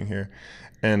interesting here?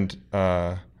 And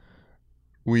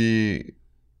we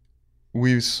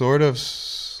sort of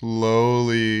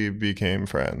slowly became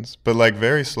friends, but like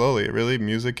very slowly. Really,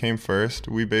 music came first.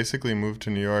 We basically moved to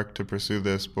New York to pursue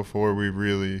this before we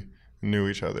really knew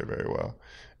each other very well.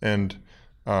 And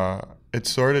it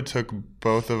sort of took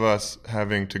both of us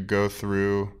having to go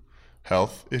through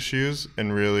health issues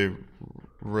and really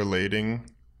relating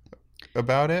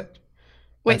about it.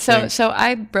 Wait, so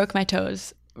I broke my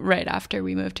toes right after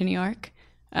we moved to New York.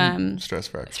 Stress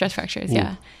fractures. Stress fractures,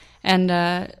 yeah. And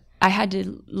I had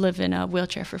to live in a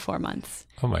wheelchair for 4 months.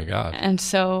 Oh my God. And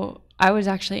so I was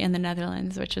actually in the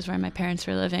Netherlands, which is where my parents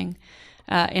were living,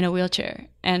 in a wheelchair.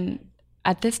 And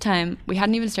at this time, we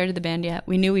hadn't even started the band yet.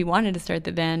 We knew we wanted to start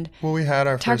the band. Well, we had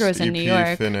our Tucker first was in New York.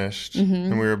 EP finished,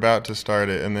 and we were about to start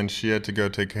it, and then she had to go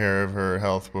take care of her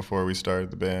health before we started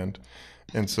the band.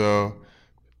 And so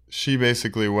she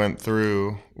basically went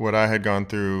through what I had gone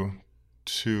through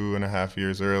 2.5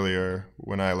 years earlier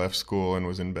when I left school and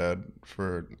was in bed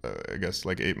for, I guess,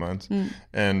 like 8 months.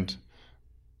 And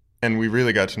we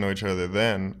really got to know each other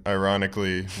then,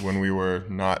 ironically, when we were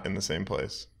not in the same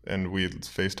place. And we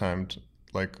FaceTimed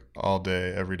like all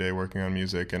day, every day, working on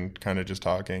music and kind of just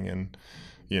talking and,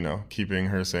 keeping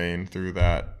her sane through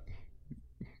that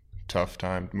tough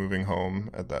time moving home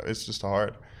at that. It's just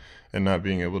hard. And not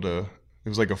being able to, it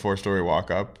was like a 4-story walk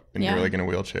up and you were like in a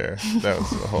wheelchair. That was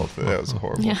the whole thing. That was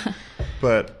horrible. Yeah.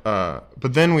 But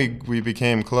then we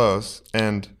became close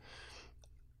and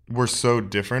we're so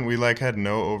different. We like had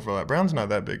no overlap. Brown's not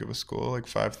that big of a school, like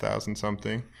 5,000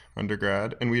 something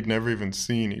undergrad, and we'd never even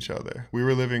seen each other. We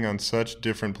were living on such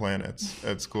different planets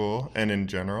at school and in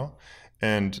general.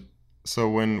 And so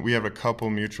when we have a couple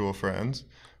mutual friends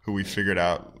who we figured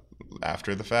out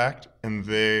after the fact, and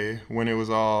when it was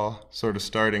all sort of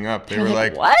starting up, they were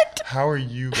like, what? How are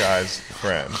you guys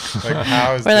friends? Like,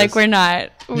 how is we're this? Like, we're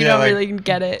not. We don't really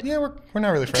get it. Yeah, we're not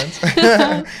really friends.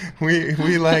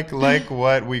 we like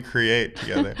what we create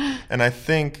together. And I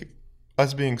think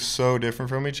us being so different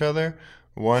from each other,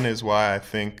 one is why I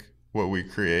think what we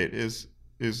create is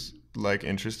like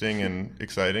interesting and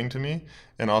exciting to me.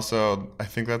 And also I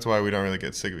think that's why we don't really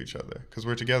get sick of each other, because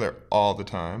we're together all the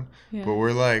time, but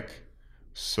we're like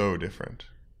so different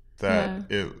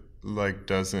that it like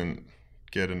doesn't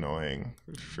get annoying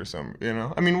for some,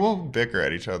 I mean, we'll bicker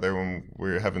at each other when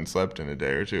we haven't slept in a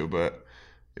day or two, but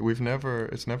it's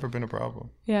never been a problem.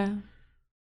 Yeah.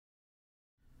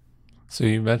 So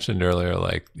you mentioned earlier,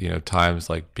 like, times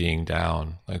like being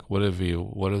down. Like, what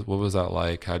was that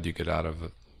like? How'd you get out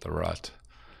of the rut?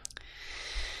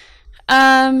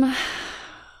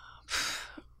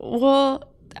 Well,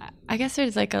 I guess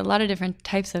there's like a lot of different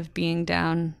types of being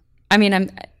down. I mean, I'm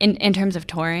in terms of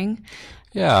touring.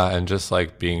 Yeah, and just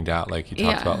like being down, like you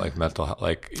talked about, like mental health.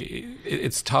 Like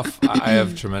it's tough. I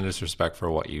have tremendous respect for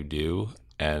what you do,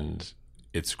 and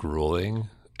it's grueling.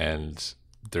 And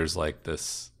there's like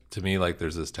this. To me, like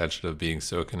there's this tension of being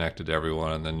so connected to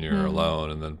everyone, and then you're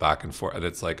alone, and then back and forth, and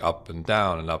it's like up and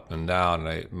down and up and down,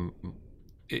 and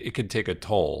it could take a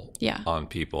toll on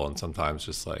people, and sometimes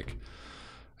just like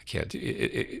I can't do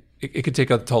it. It could take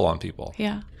a toll on people.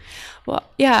 Yeah, well,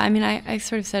 yeah. I mean, I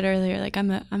sort of said earlier, like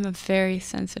I'm a very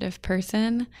sensitive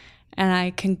person, and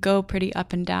I can go pretty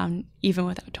up and down even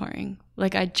without touring.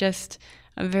 Like I'm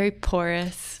very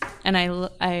porous, and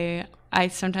I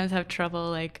sometimes have trouble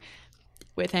like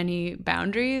with any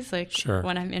boundaries, like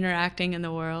when I'm interacting in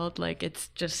the world, like it's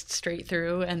just straight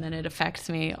through, and then it affects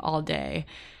me all day.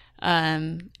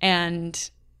 And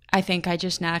I think I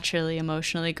just naturally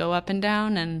emotionally go up and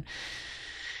down, and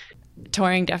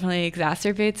touring definitely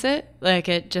exacerbates it. Like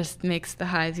it just makes the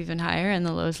highs even higher and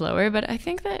the lows lower. But I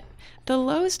think that the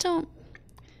lows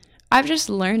I've just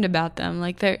learned about them.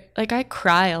 Like I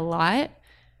cry a lot,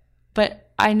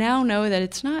 but I now know that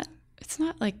it's not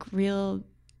like real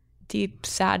deep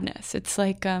sadness. It's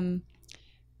like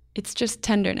it's just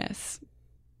tenderness,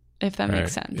 if that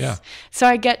makes sense. Yeah. So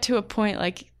I get to a point,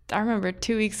 like I remember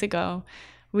 2 weeks ago,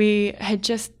 we had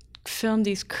just filmed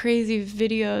these crazy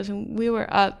videos, and we were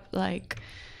up like,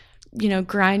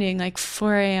 grinding like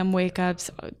 4 a.m. wake ups,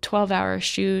 12-hour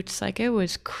shoots. Like it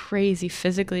was crazy,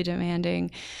 physically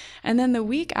demanding. And then the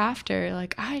week after,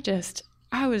 like I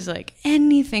was like,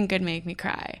 anything could make me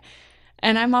cry.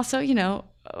 And I'm also,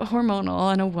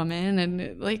 hormonal and a woman,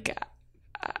 and like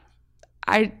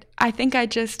I think I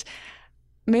just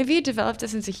maybe developed a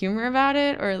sense of humor about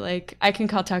it, or like I can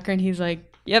call Tucker and he's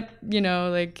like, yep, you know,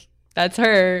 like that's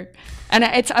her. And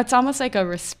it's almost like a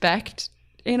respect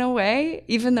in a way,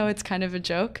 even though it's kind of a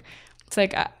joke. It's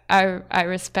like I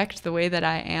respect the way that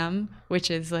I am,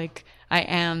 which is like I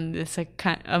am this like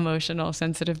kind of emotional,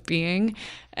 sensitive being,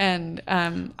 and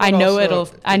I know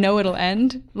it'll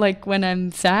end like when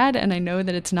I'm sad, and I know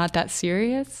that it's not that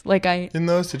serious. Like in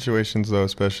those situations though,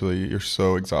 especially, you're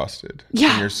so exhausted,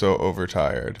 yeah, and you're so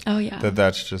overtired. Oh yeah,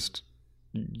 that's just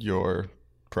your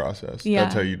process. Yeah,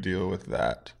 that's how you deal with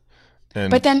that.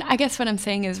 But then I guess what I'm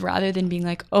saying is, rather than being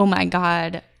like, oh my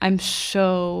God, I'm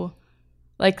so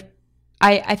like.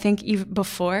 I think even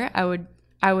before I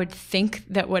would think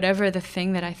that whatever the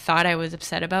thing that I thought I was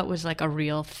upset about was like a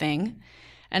real thing.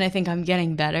 And I think I'm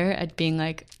getting better at being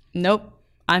like, nope,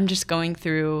 I'm just going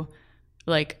through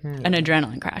like an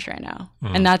adrenaline crash right now.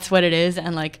 And that's what it is.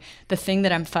 And like the thing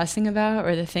that I'm fussing about,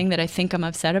 or the thing that I think I'm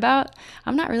upset about,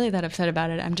 I'm not really that upset about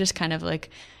it. I'm just kind of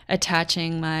like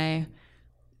attaching my,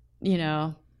 you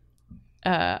know,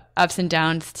 ups and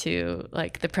downs to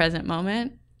like the present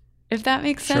moment, if that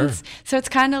makes sense. Sure. So it's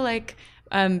kind of like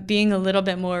being a little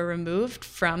bit more removed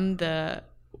from the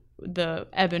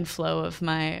ebb and flow of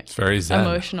my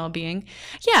emotional being.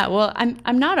 Yeah, well,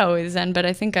 I'm not always zen, but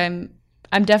I think I'm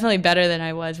definitely better than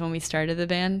I was when we started the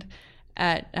band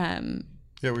at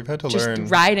we've had to just learn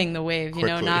riding the wave, quickly.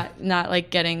 you know, not like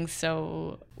getting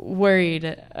so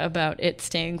worried about it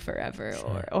staying forever,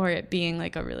 sure, or it being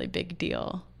like a really big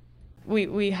deal.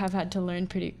 We have had to learn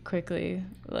pretty quickly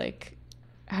like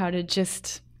how to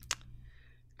just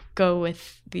go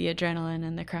with the adrenaline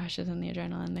and the crashes and the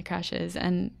adrenaline and the crashes,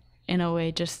 and in a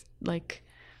way just like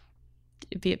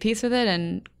be at peace with it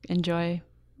and enjoy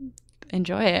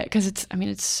it, because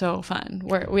it's so fun.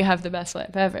 We have the best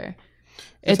life ever.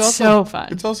 It's also so fun.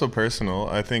 It's also personal.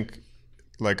 I think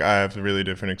like I have a really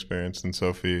different experience than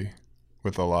Sophie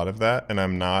with a lot of that, and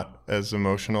I'm not as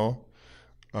emotional.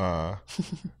 I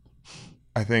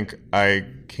think I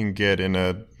can get in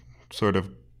a sort of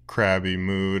crabby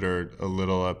mood or a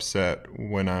little upset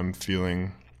when I'm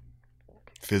feeling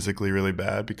physically really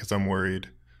bad, because I'm worried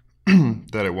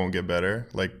that it won't get better.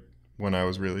 Like when I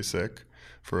was really sick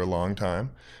for a long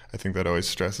time, I think that always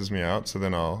stresses me out. So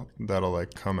then that'll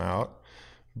like come out.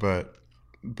 But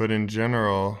in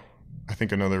general, I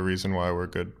think another reason why we're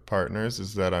good partners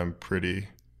is that I'm pretty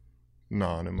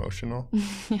non-emotional.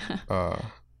 Yeah.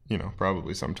 You know,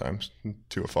 probably sometimes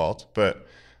to a fault, but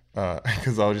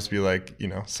because I'll just be like, you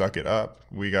know, suck it up.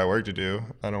 We got work to do.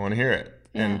 I don't want to hear it.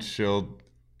 Yeah. And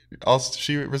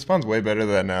she responds way better to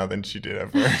that now than she did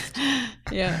at first.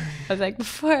 Yeah. I was like,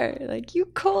 before, like, you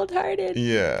cold-hearted.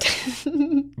 Yeah.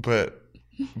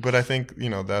 But I think, you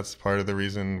know, that's part of the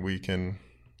reason we can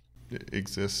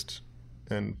exist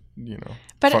and, you know,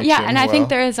 but yeah, and well. I think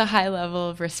there is a high level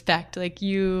of respect. Like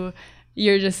you're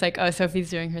just like, oh, Sophie's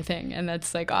doing her thing, and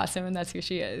that's like awesome, and that's who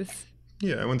she is.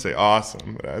 Yeah, I wouldn't say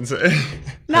awesome, but I'd say,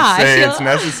 it's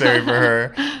necessary for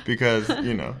her, because,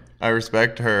 you know, I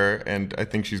respect her and I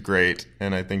think she's great,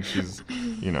 and I think she's,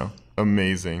 you know,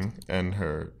 amazing, and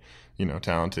her, you know,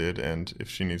 talented, and if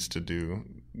she needs to do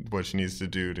what she needs to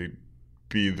do to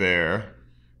be there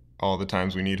all the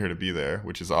times we need her to be there,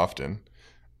 which is often,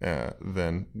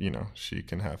 then, you know, she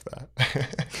can have that.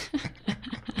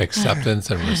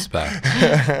 Acceptance and respect.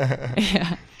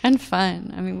 Yeah, and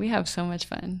fun. I mean, we have so much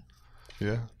fun.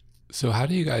 Yeah. So how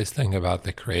do you guys think about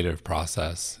the creative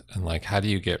process, and like how do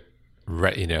you get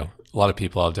you know, a lot of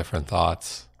people have different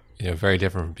thoughts, you know, very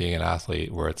different from being an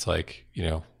athlete, where it's like, you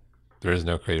know, there is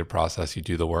no creative process. You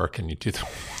do the work and you do the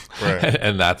right.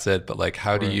 and that's it. But like,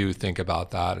 how do you think about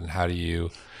that, and how do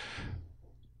you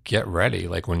get ready?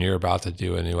 Like when you're about to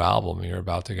do a new album, you're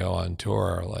about to go on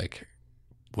tour, like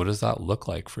what does that look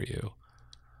like for you?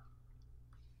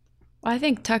 Well, I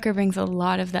think Tucker brings a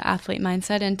lot of the athlete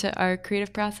mindset into our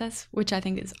creative process, which I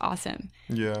think is awesome.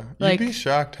 Yeah. Like, you'd be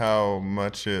shocked how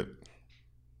much it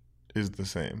is the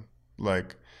same.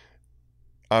 Like,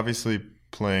 obviously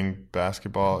playing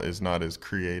basketball is not as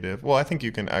creative. Well, I think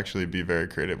you can actually be very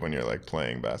creative when you're like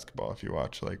playing basketball. If you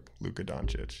watch like Luka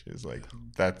Doncic, is like,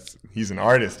 he's an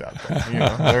artist out there. You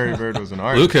know, Larry Bird was an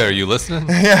artist. Luka, are you listening?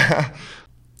 Yeah.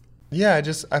 Yeah,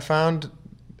 I found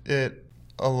it.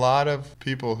 A lot of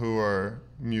people who are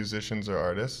musicians or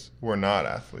artists were not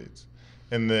athletes,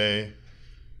 and they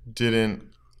didn't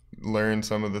learn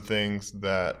some of the things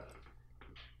that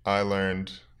I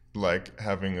learned, like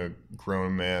having a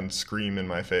grown man scream in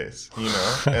my face, you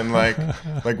know, and like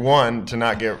one, to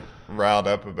not get riled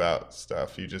up about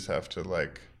stuff. You just have to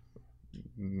like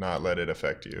not let it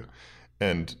affect you.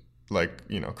 And like,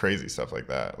 you know, crazy stuff like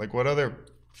that. Like what other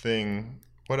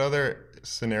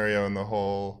scenario in the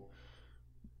whole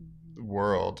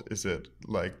world is it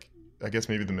like, I guess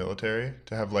maybe the military,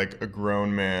 to have like a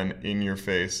grown man in your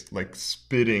face, like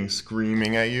spitting,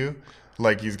 screaming at you,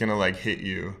 like he's gonna like hit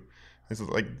you. It's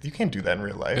like, you can't do that in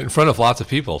real life. In front of lots of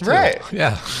people, too. Right.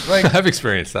 Yeah. Like, I've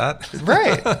experienced that.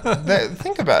 Right.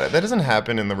 Think about it. That doesn't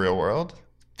happen in the real world.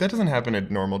 That doesn't happen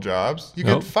at normal jobs. You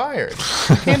Nope. get fired.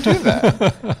 You can't do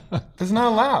that. It's not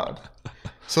allowed.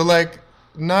 So like,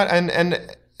 not,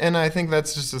 and I think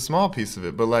that's just a small piece of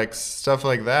it, but like stuff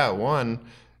like that, one,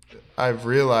 I've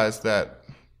realized that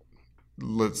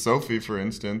Sophie, for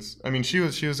instance, I mean, she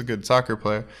was a good soccer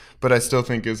player, but I still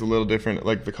think is a little different at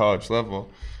like the college level.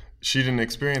 She didn't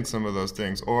experience some of those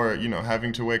things, or, you know,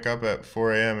 having to wake up at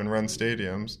 4 a.m. and run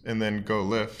stadiums and then go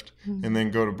lift and then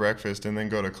go to breakfast and then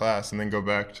go to class and then go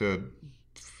back to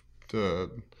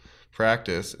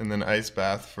practice and then ice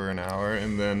bath for an hour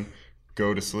and then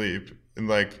go to sleep. And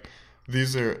like,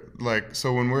 these are like,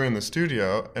 so when we're in the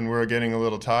studio and we're getting a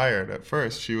little tired at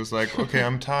first, she was like, okay,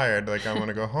 I'm tired. Like, I want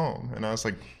to go home. And I was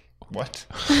like, what?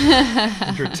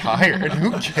 You're tired?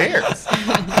 Who cares?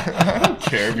 I don't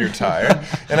care if you're tired.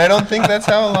 And I don't think that's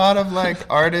how a lot of like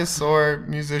artists or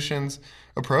musicians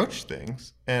approach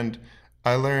things. And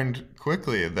I learned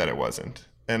quickly that it wasn't.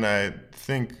 And I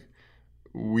think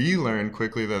we learned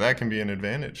quickly that that can be an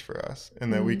advantage for us,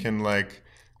 and that we can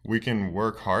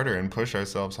work harder and push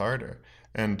ourselves harder.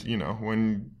 And, you know,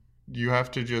 when you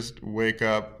have to just wake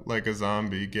up like a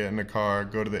zombie, get in a car,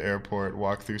 go to the airport,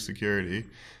 walk through security,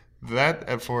 that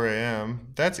at 4 a.m.,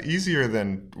 that's easier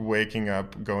than waking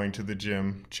up, going to the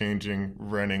gym, changing,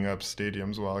 running up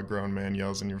stadiums while a grown man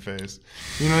yells in your face.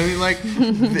 You know what I mean? Like,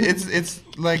 it's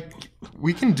like,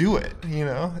 we can do it, you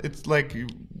know? It's like,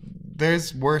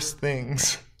 there's worse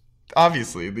things.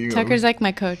 Obviously. Tucker's like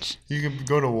my coach. You could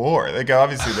go to war. Like,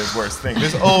 obviously, there's worse things.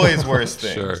 There's always worse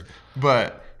things. Sure.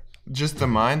 But just the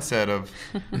mindset of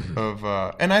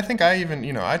and I think I even,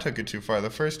 you know, I took it too far. The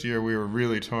first year we were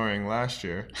really touring last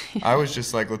year, I was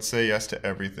just like, let's say yes to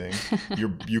everything.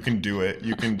 You can do it.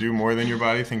 You can do more than your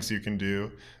body thinks you can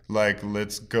do. Like,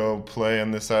 let's go play on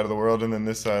this side of the world and then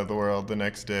this side of the world the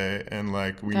next day. And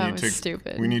like, we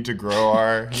need to grow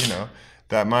our, you know,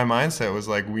 that my mindset was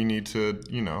like, we need to,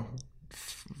 you know,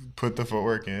 put the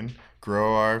footwork in,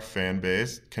 grow our fan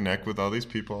base, connect with all these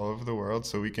people all over the world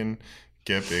so we can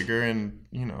get bigger, and,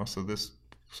 you know, so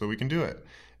we can do it.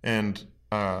 And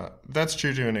that's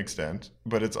true to an extent,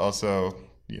 but it's also,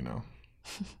 you know,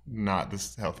 not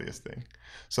the healthiest thing.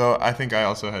 So I think I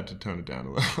also had to tone it down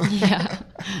a little. Yeah.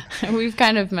 We've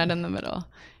kind of met in the middle.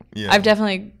 Yeah. I've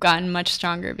definitely gotten much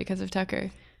stronger because of Tucker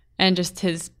and just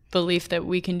his belief that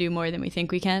we can do more than we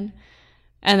think we can.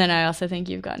 And then I also think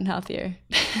you've gotten healthier.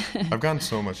 I've gotten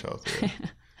so much healthier.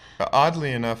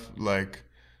 Oddly enough, like,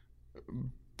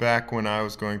 back when I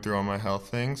was going through all my health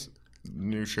things,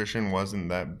 nutrition wasn't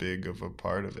that big of a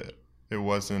part of it. It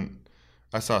wasn't.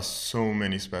 I saw so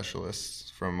many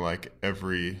specialists from like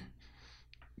every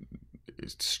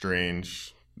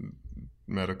strange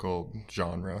medical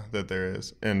genre that there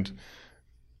is, and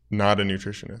not a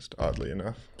nutritionist, oddly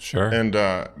enough. Sure. And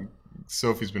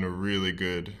Sophie's been a really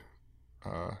good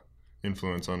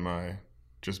influence on my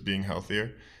just being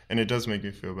healthier, and it does make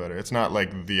me feel better. It's not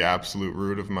like the absolute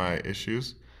root of my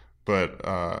issues, but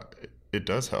it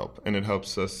does help, and it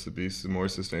helps us to be more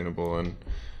sustainable. And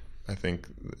I think,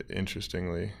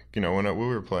 interestingly, you know, when we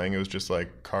were playing, it was just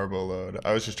like carbo load.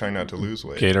 I was just trying not to lose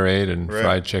weight. Gatorade and Right.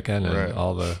 fried chicken and Right.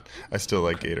 all the... I still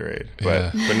like Gatorade,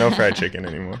 Yeah. but no fried chicken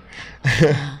anymore.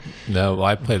 No,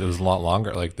 I played, it was a lot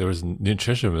longer. Like, there was,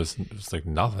 nutrition was like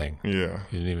nothing. Yeah.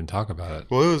 You didn't even talk about it.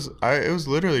 Well, it was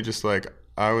literally just like,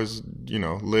 I was, you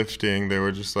know, lifting. They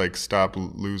were just like, stop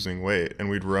losing weight, and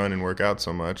we'd run and work out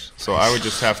so much. So I would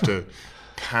just have to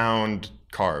pound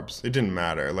carbs. It didn't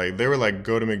matter. Like, they were like,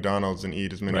 go to McDonald's and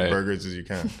eat as many Right. burgers as you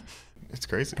can. It's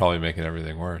crazy. Probably making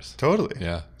everything worse. Totally.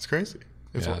 Yeah. It's crazy.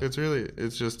 It's Yeah. it's really,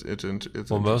 it's just, it's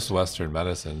Well, most Western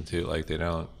medicine too, like, they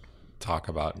don't talk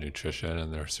about nutrition,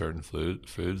 and there are certain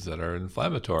foods that are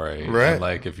inflammatory. Right. And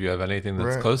like, if you have anything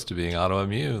that's Right. close to being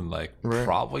autoimmune, like, Right.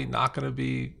 probably not going to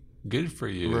be good for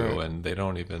you. Right. And they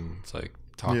don't even like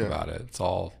talk Yeah. about it. It's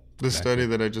all The study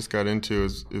that I just got into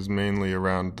is mainly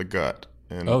around the gut,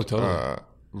 and Oh, totally.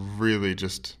 Really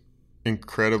just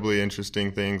incredibly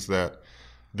interesting things that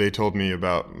they told me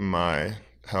about my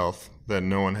health that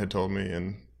no one had told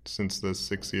me since the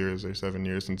 6 years or 7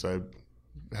 years since I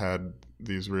had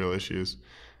these real issues.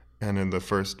 And in the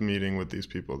first meeting with these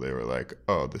people, they were like,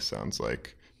 "Oh, this sounds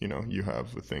like you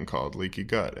have a thing called leaky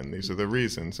gut, and these are the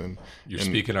reasons. And you're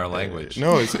speaking our language.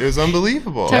 No, it was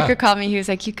unbelievable. Tucker called me. He was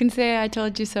like, "You can say I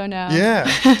told you so now."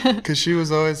 Yeah, because she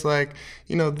was always like,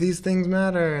 these things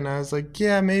matter, and I was like,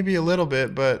 yeah, maybe a little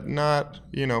bit, but not,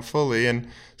 fully. And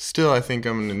still, I think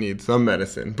I'm gonna need some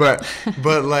medicine, but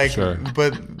like, Sure.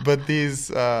 but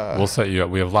these. We'll set you up.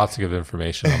 We have lots of good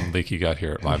information on leaky gut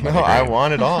here at My Money No, I Green.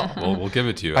 want it all. We'll give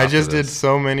it to you. I after just did this.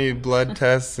 so many blood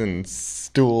tests and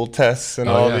stool tests and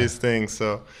Oh, all yeah. these things,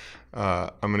 so I'm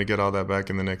gonna get all that back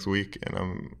in the next week, and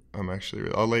I'm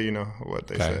actually I'll let you know what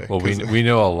they say. Well, we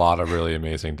know a lot of really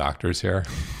amazing doctors here,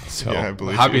 so Yeah, I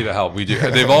believe happy you. to help. We do.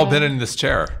 They've all been in this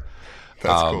chair.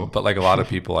 That's cool. But like a lot of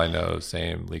people I know,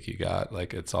 same leaky gut.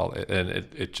 Like it's all, and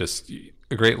it just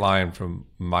a great line from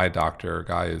my doctor,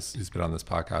 guy who's been on this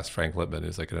podcast, Frank Lipman,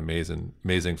 who's like an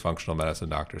amazing functional medicine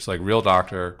doctor. So like real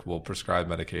doctor will prescribe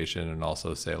medication and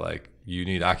also say like you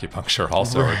need acupuncture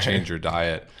also or change your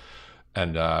diet.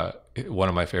 And one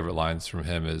of my favorite lines from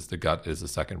him is the gut is the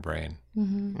second brain.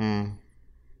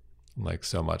 Like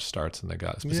so much starts in the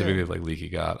gut, specifically like leaky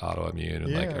gut, autoimmune,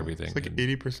 and like everything. It's like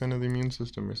 80% of the immune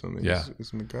system or something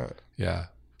is in the gut. Yeah.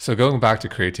 So going back to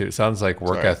creativity, it sounds like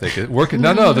work Sorry. ethic.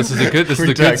 No, this is a good We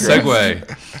segue.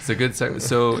 digress. It's a good segue.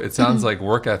 So it sounds like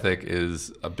work ethic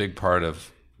is a big part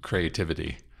of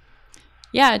creativity.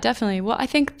 Yeah, definitely. Well, I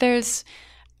think there's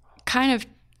kind of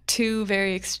two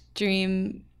very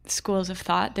extreme schools of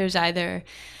thought. There's either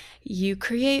you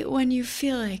create when you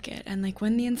feel like it, and like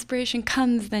when the inspiration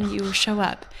comes, then you show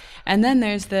up. And then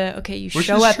there's the, okay, you Which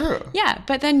show is up. true. Yeah,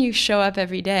 but then you show up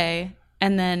every day,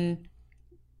 and then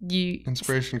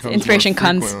Inspiration comes. Inspiration more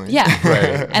comes. frequently. Yeah.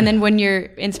 Right. And then when your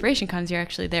inspiration comes, you're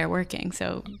actually there working.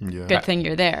 So Yeah. good thing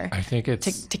you're there I think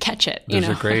it's to catch it. there's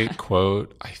a great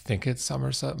quote. I think it's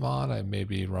Somerset Maugham. I may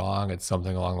be wrong. It's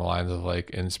something along the lines of like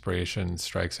inspiration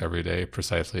strikes every day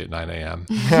precisely at 9 a.m.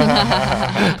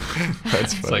 That's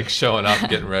It's funny. like showing up,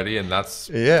 getting ready, and that's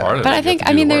Yeah. part of it. But You I have think, to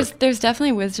I do mean, the there's work.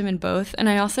 definitely wisdom in both. And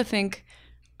I also think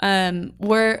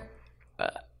we're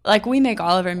like, we make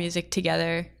all of our music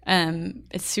together.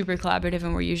 It's super collaborative,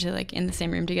 and we're usually like in the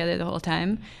same room together the whole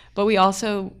time. But we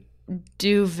also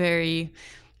do very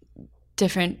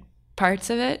different parts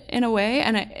of it in a way.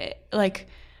 And like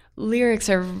lyrics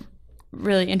are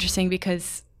really interesting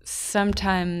because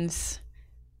sometimes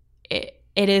it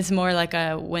is more like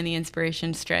a when the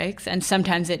inspiration strikes, and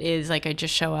sometimes it is like I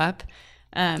just show up.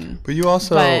 But you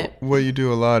also, But- what you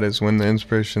do a lot is when the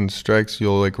inspiration strikes,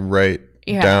 you'll like write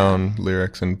Yeah. down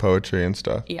lyrics and poetry and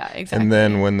stuff. Yeah, exactly. And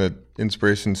then when the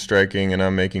inspiration's striking and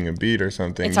I'm making a beat or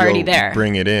something, It's already you'll there.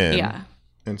 bring it in. Yeah.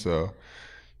 And so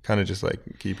kind of just like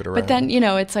keep it around. But then,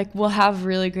 it's like we'll have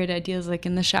really great ideas like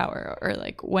in the shower or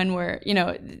like when we're,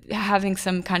 having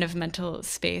some kind of mental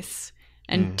space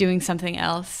and doing something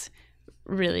else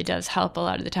really does help a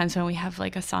lot of the times when we have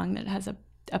like a song that has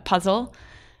a puzzle.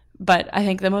 But I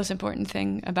think the most important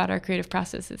thing about our creative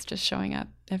process is just showing up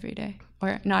every day,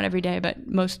 or not every day, but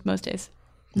most days.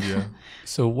 Yeah.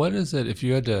 So what is it, if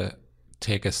you had to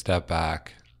take a step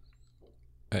back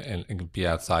and be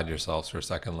outside yourselves for a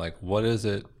second, like what is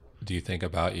it do you think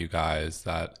about you guys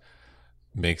that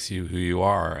makes you who you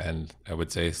are, and I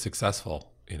would say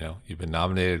successful? You've been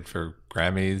nominated for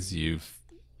Grammys, you've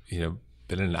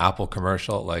been in an Apple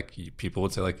commercial. Like people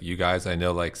would say like you guys, I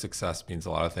know like success means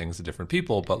a lot of things to different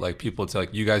people, but like people would say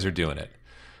like you guys are doing it.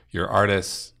 You're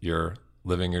artists, you're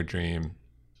living your dream,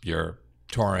 you're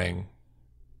touring,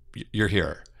 you're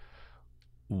here.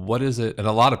 What is it? And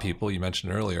a lot of people, you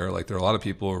mentioned earlier, like there are a lot of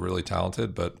people who are really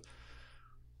talented, but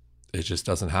it just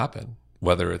doesn't happen,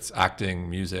 whether it's acting,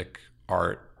 music,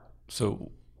 art.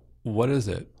 So what is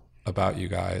it about you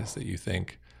guys that you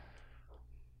think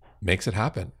makes it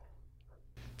happen?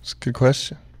 It's a good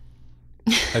question.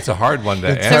 It's a hard one to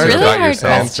It's answer really about hard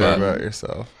yourself. Answer question. But about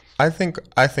yourself. I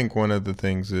think one of the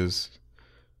things is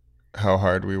how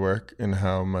hard we work and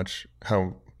how much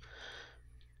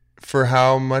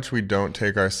we don't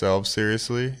take ourselves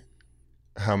seriously,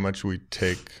 how much we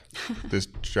take this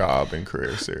job and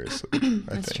career seriously.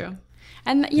 That's true.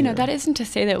 And, that isn't to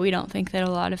say that we don't think that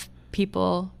a lot of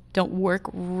people don't work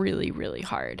really, really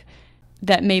hard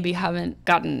that maybe haven't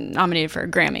gotten nominated for a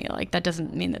Grammy. Like, that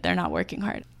doesn't mean that they're not working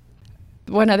hard.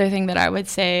 One other thing that I would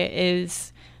say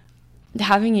is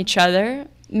having each other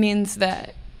means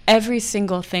that every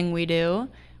single thing we do,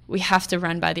 we have to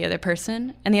run by the other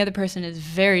person. And the other person is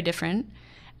very different.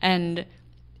 And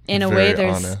in a way,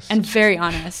 very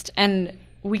honest. And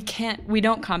we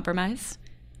don't compromise.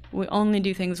 We only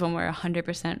do things when we're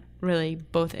 100% really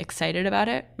both excited about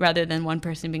it, rather than one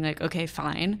person being like, okay,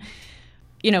 fine.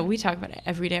 We talk about it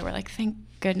every day. We're like, thank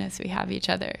goodness we have each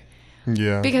other.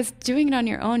 Yeah. Because doing it on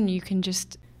your own, you can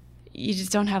just you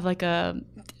just don't have like a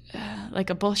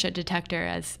bullshit detector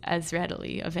as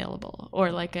readily available,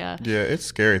 or like a Yeah, it's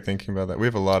scary thinking about that. We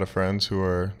have a lot of friends who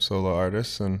are solo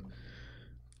artists, and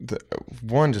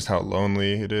just how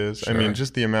lonely it is. Sure. I mean,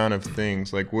 just the amount of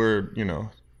things, like we're,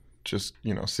 just,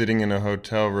 sitting in a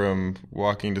hotel room,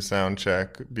 walking to sound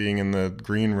check, being in the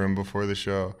green room before the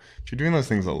show. If you're doing those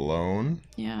things alone,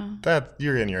 that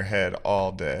you're in your head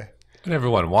all day. And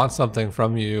everyone wants something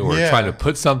from you, or trying to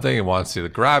put something and wants to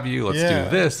grab you. Let's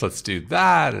do this. Let's do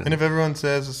that. And if everyone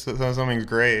says something's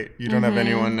great, you don't have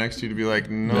anyone next to you to be like,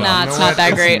 no, it's not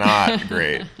that great. It's not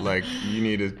great. Like, you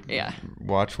need to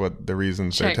watch what the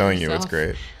reasons they're telling you it's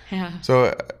great. Yeah.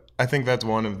 So I think that's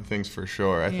one of the things for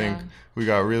sure. I think we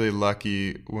got really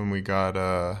lucky when we got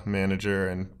a manager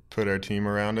and put our team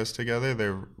around us together.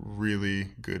 They're really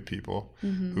good people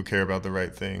who care about the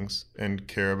right things and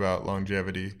care about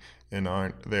longevity, and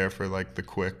aren't there for like the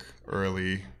quick,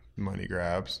 early money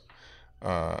grabs,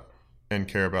 and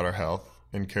care about our health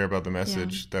and care about the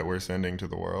message that we're sending to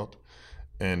the world,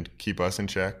 and keep us in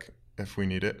check if we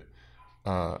need it.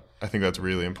 I think that's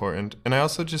really important. And I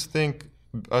also just think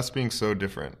us being so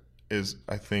different is,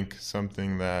 I think,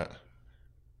 something that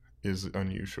is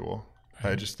unusual.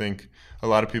 I just think a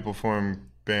lot of people form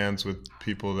bands with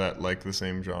people that like the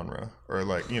same genre, or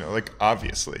like,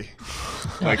 obviously,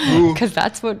 like because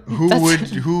that's what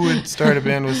who would start a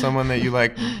band with someone that you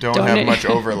like don't have much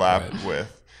overlap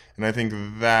with. And I think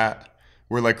that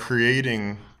we're like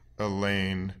creating a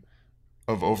lane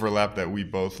of overlap that we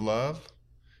both love,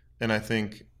 and I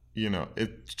think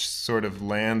it just sort of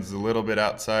lands a little bit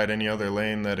outside any other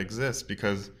lane that exists,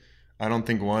 because I don't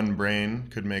think one brain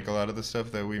could make a lot of the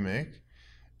stuff that we make.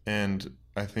 And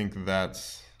I think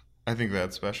that's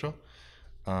special.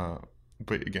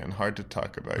 But again, hard to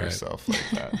talk about yourself like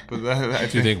that. But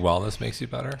do you think wellness makes you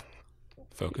better?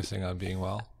 Focusing on being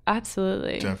well?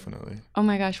 Absolutely. Definitely. Oh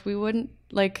my gosh, we wouldn't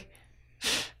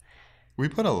we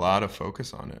put a lot of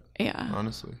focus on it. Yeah.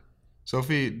 Honestly.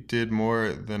 Sophie did more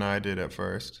than I did at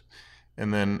first.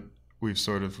 And then we've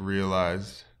sort of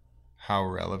realized how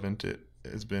relevant it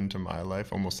has been to my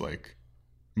life, almost like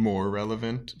more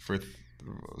relevant for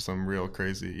some real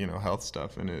crazy, health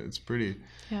stuff. And it's pretty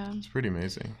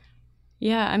amazing.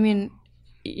 Yeah. I mean,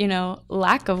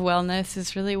 lack of wellness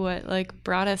is really what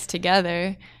brought us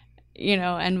together,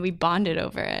 and we bonded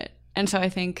over it. And so I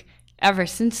think ever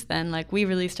since then, we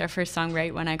released our first song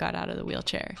right when I got out of the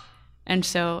wheelchair. And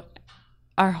so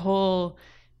our whole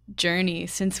journey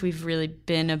since we've really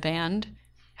been a band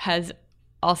has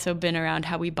also been around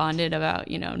how we bonded about,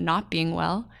 not being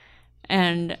well,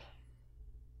 and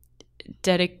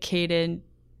dedicating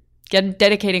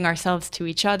ourselves to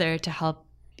each other to help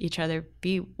each other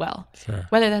be well. Sure.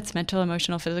 Whether that's mental,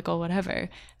 emotional, physical, whatever.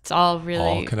 It's all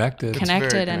really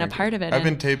connected and a part of it. I've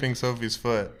been taping Sophie's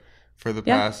foot for the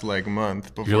past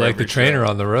month. Before you're like the trainer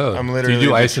on the road. I'm literally. Do you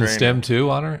do ice and stem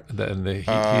too on her? The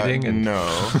heating? And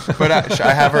no, but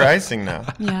I have her icing now.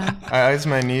 Yeah. I ice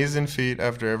my knees and feet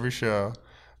after every show,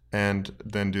 and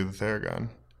then do the Theragun.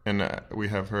 And we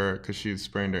have her because she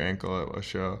sprained her ankle at a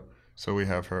show. So we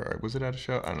have her. Was it at a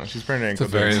show? I don't know. She sprained her ankle.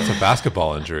 It's a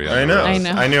basketball injury. I know. I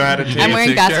know. I knew how to tape. I'm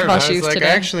wearing basketball shoes I today. I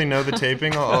actually know the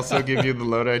taping. I'll also give you the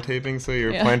Lodi taping so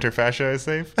your plantar fascia is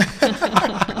safe.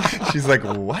 She's like,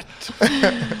 what?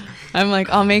 I'm like,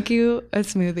 I'll make you a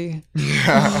smoothie.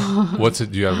 Yeah.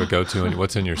 Do you have a go-to?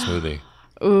 What's in your smoothie?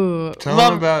 Ooh. Tell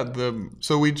them about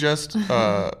so we just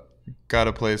got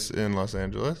a place in Los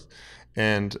Angeles,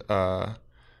 and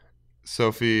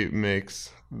Sophie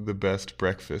makes the best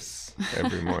breakfasts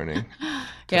every morning.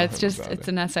 It's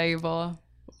an acai bowl.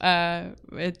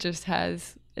 It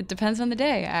depends on the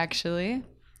day, actually.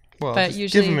 Well, but just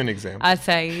usually give them an example.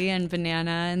 Acai and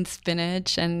banana and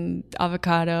spinach and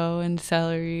avocado and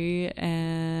celery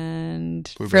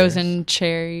and frozen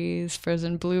cherries,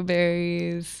 frozen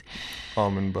blueberries,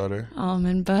 almond butter,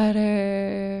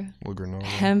 granola,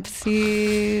 hemp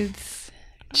seeds.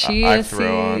 I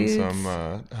throw on some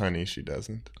honey. She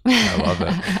doesn't. I love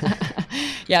it.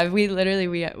 Yeah, we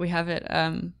have it.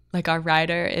 Our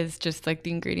rider is just the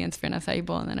ingredients for an acai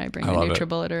bowl, and then I bring the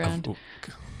NutriBullet around.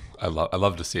 I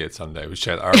love to see it someday. We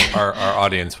should. Our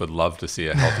audience would love to see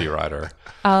a healthy rider.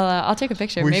 I'll take a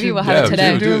picture. Maybe we'll have it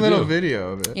today. Do a little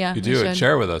video of it. Yeah, you do it.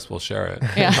 Share it with us. We'll share it.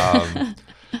 Yeah.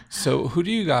 So, who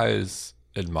do you guys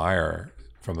admire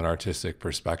from an artistic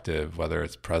perspective, whether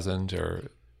it's present or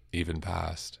even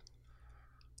past?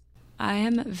 I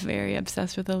am very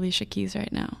obsessed with Alicia Keys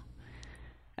right now.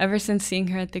 Ever since seeing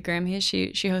her at the Grammys,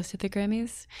 she hosted the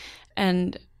Grammys,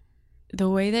 and the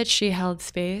way that she held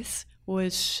space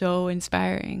was so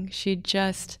inspiring. She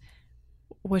just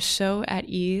was so at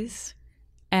ease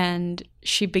And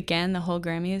she began the whole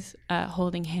Grammys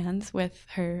holding hands with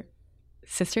her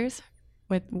sisters,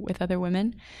 with other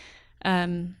women.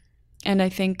 And I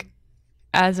think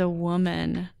as a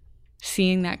woman,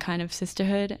 seeing that kind of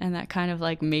sisterhood and that kind of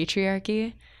like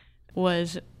matriarchy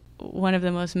was one of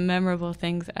the most memorable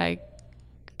things I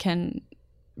can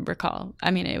recall.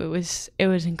 I mean, it was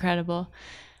incredible.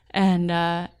 And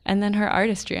then her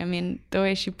artistry. I mean, the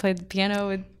way she played the piano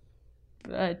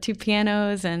with 2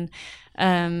 pianos, and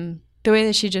the way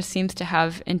that she just seems to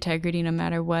have integrity no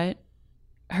matter what.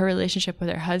 Her relationship with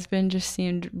her husband just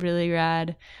seemed really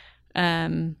rad.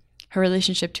 Her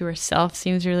relationship to herself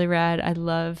seems really rad. I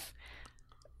love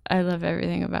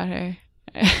everything about her.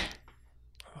 I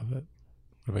love it.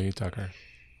 What about you, Tucker?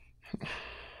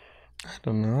 I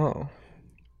don't know.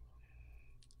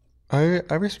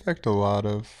 I respect a lot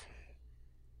of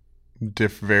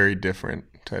very different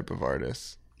type of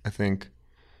artists. I think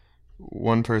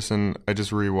one person, I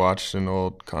just rewatched an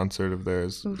old concert of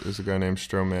theirs. There's a guy named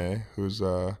Stromae, who's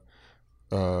a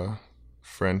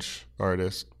French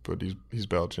artist, but he's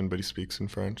Belgian, but he speaks in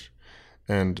French.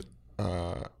 And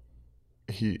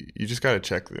you just got to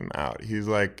check them out.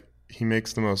 He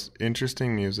makes the most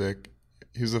interesting music.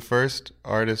 He's the first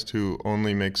artist who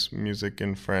only makes music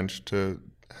in French to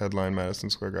headline Madison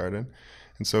Square Garden.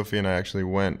 And Sophie and I actually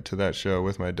went to that show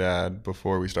with my dad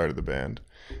before we started the band.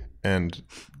 And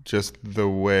just the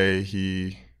way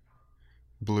he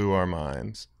blew our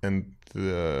minds, and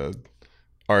the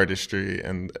artistry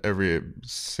and every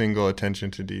single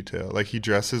attention to detail. Like, he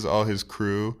dresses all his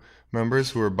crew members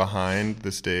who are behind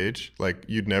the stage, like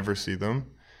you'd never see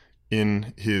them,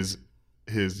 in his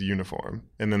uniform,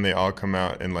 and then they all come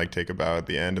out and like take a bow at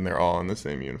the end, and they're all in the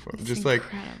same uniform. It's just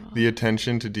incredible. Like the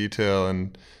attention to detail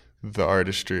and the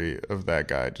artistry of that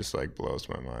guy just like blows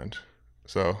my mind.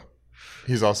 So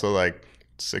he's also like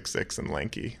 6'6" and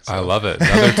lanky. So. I love it.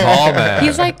 Another tall man.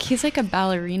 He's like a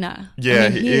ballerina. Yeah, I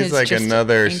mean, he's like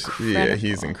another. incredible. Yeah,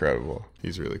 he's incredible.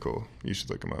 He's really cool. You should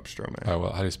look him up, Stromae. Oh,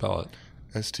 well, how do you spell it?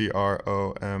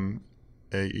 Stromae.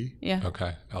 Yeah.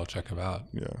 Okay, I'll check him out.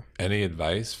 Yeah. Any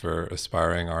advice for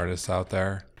aspiring artists out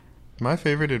there? My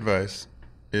favorite advice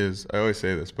is, I always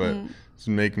say this, but is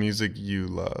make music you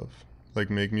love. Like,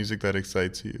 make music that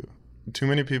excites you. Too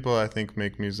many people, I think,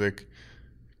 make music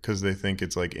because they think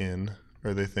it's like in,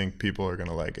 or they think people are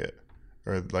gonna like it,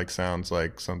 or like sounds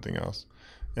like something else.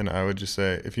 And I would just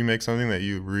say, if you make something that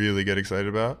you really get excited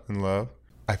about and love,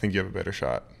 I think you have a better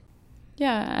shot.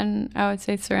 Yeah, and I would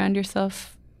say surround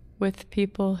yourself with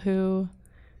people who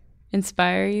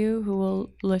inspire you, who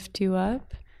will lift you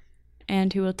up,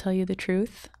 and who will tell you the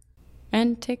truth.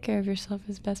 And take care of yourself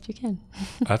as best you can.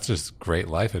 That's just great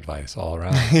life advice all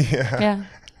around. Yeah.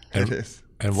 It is.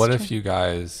 And what if you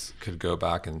guys could go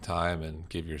back in time and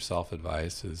give yourself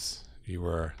advice as you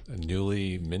were a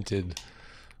newly minted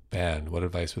band? What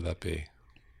advice would that be?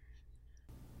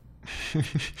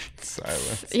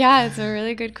 Silence. Yeah, it's a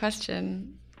really good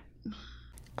question.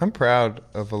 I'm proud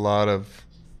of a lot of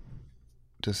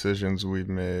decisions we've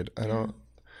made.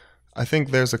 I think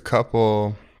there's a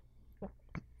couple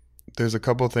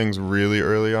things really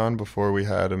early on before we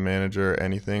had a manager or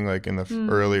anything, like in the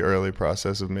early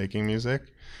process of making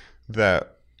music,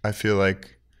 that I feel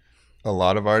like a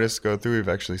lot of artists go through. We've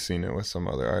actually seen it with some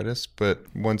other artists, but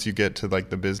once you get to like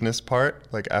the business part,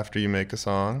 like after you make a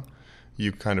song,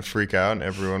 you kind of freak out and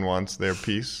everyone wants their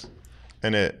piece.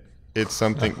 And it's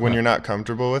something when you're not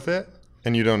comfortable with it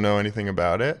and you don't know anything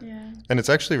about it. Yeah. And it's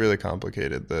actually really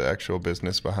complicated, the actual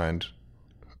business behind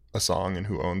a song and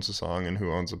who owns the song and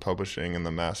who owns the publishing and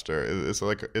the master.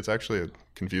 It's actually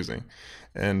confusing.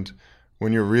 And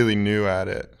when you're really new at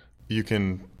it, you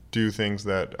can do things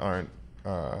that aren't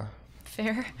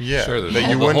Fair. yeah. Sure, that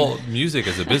the whole music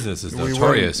as a business is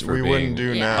notorious for being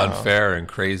unfair and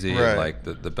crazy. Right. And like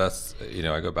the best,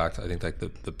 I go back to, I think like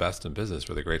the best in business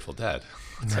were the Grateful Dead.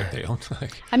 It's like they own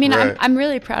like. I mean, Right. I'm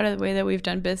really proud of the way that we've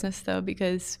done business though,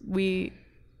 because we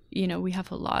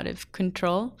have a lot of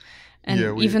control,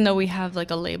 and even though we have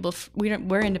like a label,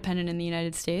 we're independent in the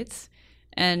United States,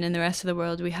 and in the rest of the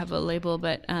world we have a label,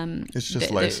 but it's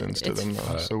just licensed to them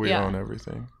though, so we own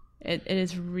everything. It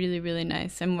is really, really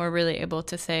nice, and we're really able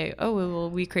to say, oh,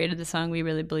 well, we created the song, we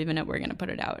really believe in it, we're going to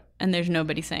put it out, and there's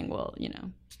nobody saying, well,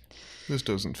 this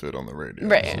doesn't fit on the radio.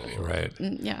 Right.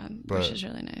 Yeah, which is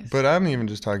really nice. But I'm even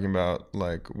just talking about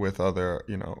like with other,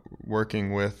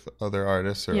 working with other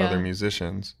artists or other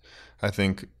musicians. I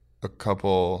think a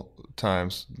couple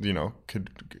times,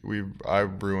 I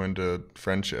ruined a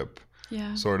friendship.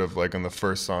 Yeah. Sort of like on the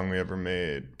first song we ever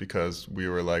made, because we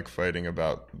were like fighting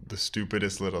about the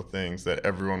stupidest little things that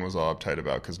everyone was all uptight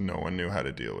about because no one knew how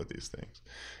to deal with these things.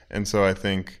 And so I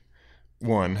think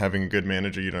one, having a good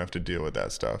manager, you don't have to deal with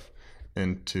that stuff.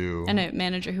 And two, and a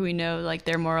manager who we know, like,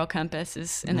 their moral compass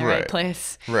is in the right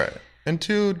place. Right. And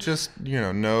two, just,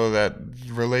 know that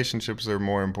relationships are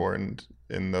more important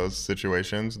in those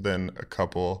situations than a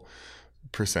couple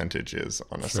percentages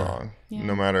on a song,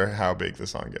 no matter how big the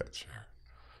song gets. Sure.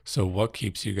 So what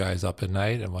keeps you guys up at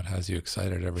night, and what has you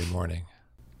excited every morning?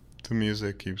 The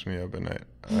music keeps me up at night.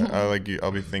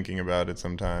 I'll be thinking about it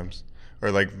sometimes,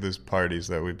 or like these parties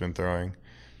that we've been throwing,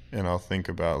 and I'll think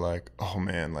about like, oh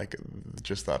man, like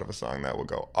just thought of a song that will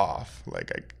go off.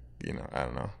 Like I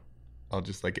don't know. I'll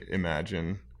just like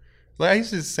imagine. Like I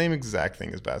used to do the same exact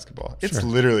thing as basketball. It's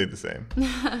literally the same.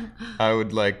 I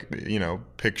would like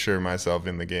picture myself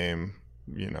in the game,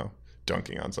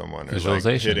 dunking on someone or like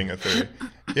hitting a three.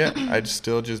 Yeah, I'd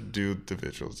still just do the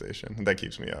visualization. That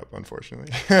keeps me up,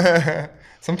 unfortunately.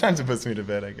 Sometimes it puts me to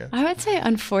bed, I guess. I would say,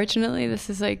 unfortunately, this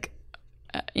is like,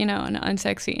 an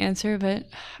unsexy answer, but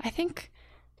I think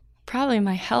probably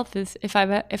my health is, if I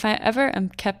ever am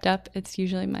kept up, it's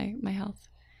usually my health.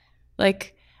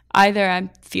 Like either I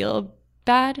feel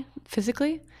bad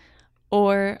physically,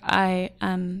 or I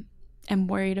am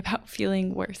worried about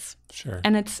feeling worse. Sure.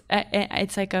 And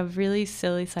it's like a really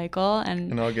silly cycle,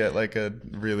 and I'll get like a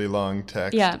really long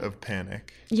text of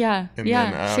panic. Yeah. And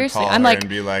then I'll seriously. call I'm her like, and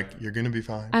be like, "You're gonna be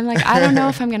fine." I'm like, I don't know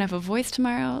if I'm gonna have a voice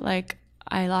tomorrow. Like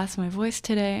I lost my voice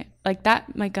today. Like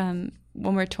that. Like when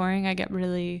we're touring, I get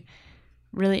really,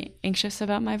 really anxious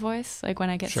about my voice. Like when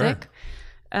I get sick,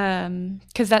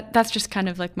 because that's just kind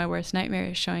of like my worst nightmare,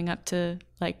 is showing up to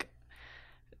like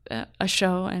a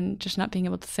show and just not being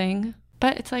able to sing.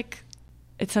 But it's like,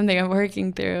 it's something I'm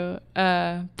working through.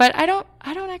 But I don't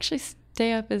actually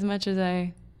stay up as much as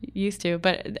I used to.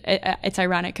 But it's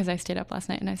ironic because I stayed up last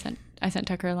night, and I sent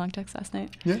Tucker a long text last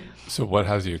night. Yeah. So what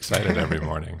has you excited every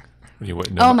morning?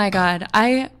 Oh my God,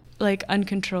 I like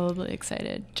uncontrollably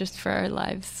excited just for our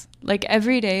lives. Like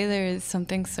every day there is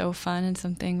something so fun and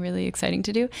something really exciting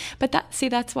to do. But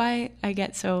that's why I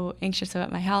get so anxious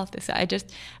about my health. Is I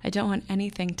don't want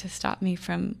anything to stop me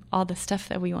from all the stuff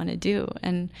that we want to do.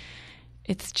 And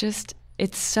it's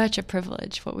such a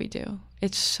privilege what we do.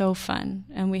 It's so fun,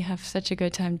 and we have such a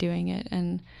good time doing it.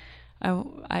 And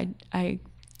I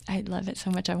love it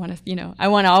so much. I want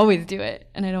to always do it,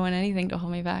 and I don't want anything to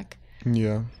hold me back.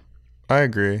 Yeah, I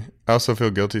agree. I also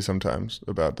feel guilty sometimes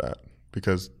about that,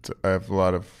 because I have a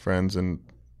lot of friends and,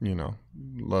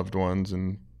 loved ones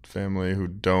and family who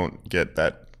don't get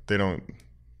that. They don't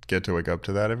get to wake up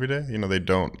to that every day.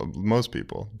 Most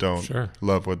people don't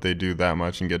love what they do that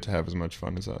much and get to have as much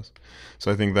fun as us.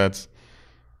 So I think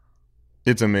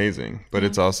it's amazing, but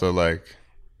it's also like,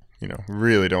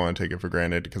 really don't want to take it for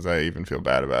granted, because I even feel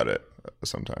bad about it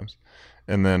sometimes.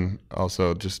 And then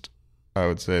also just, I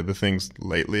would say the things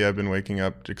lately I've been waking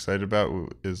up excited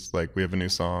about is like we have a new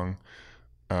song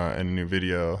and a new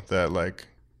video that like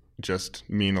just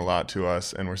mean a lot to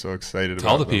us, and we're so excited about.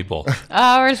 Tell the people.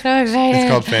 Oh, we're so excited. It's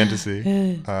called Fantasy.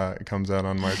 It comes out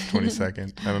on March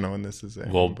 22nd. I don't know when this is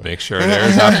airing. We'll make sure it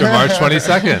airs after March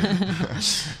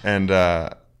 22nd. And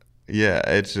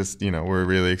it's just, we're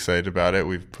really excited about it.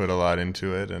 We've put a lot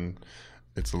into it, and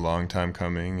it's a long time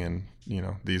coming. And,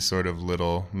 these sort of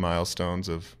little milestones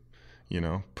of,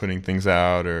 putting things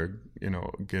out, or,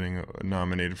 getting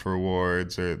nominated for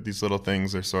awards, or these little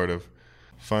things are sort of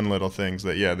fun little things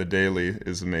that, the daily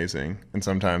is amazing and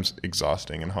sometimes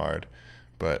exhausting and hard.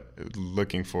 But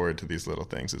looking forward to these little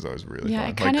things is always really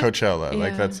fun. Like Coachella,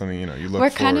 like that's something, you look forward to. We're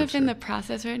kind of in the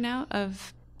process right now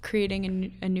of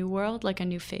creating a new world, like a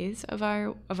new phase of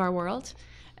our world.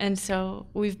 And so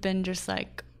we've been just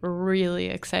like really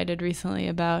excited recently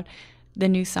about the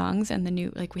new songs and the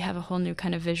new, like we have a whole new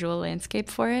kind of visual landscape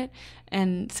for it.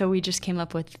 And so we just came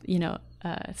up with,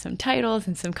 some titles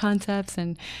and some concepts,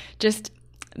 and just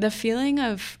the feeling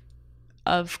of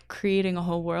creating a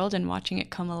whole world and watching it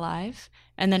come alive.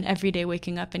 And then every day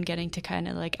waking up and getting to kind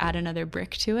of like add another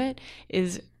brick to it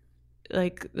is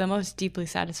like the most deeply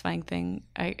satisfying thing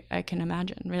I can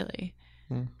imagine, really.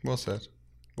 Well said.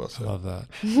 Well said. I love that.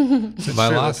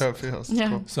 That's how it feels. Yeah.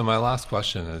 Cool. So my last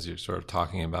question, as you're sort of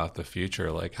talking about the future,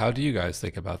 like how do you guys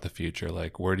think about the future?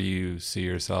 Like where do you see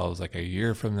yourselves like a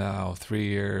year from now, 3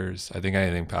 years? I think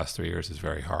anything past 3 years is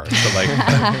very hard.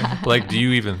 But like, do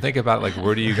you even think about like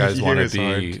where do you guys want to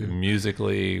be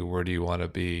musically? Where do you want to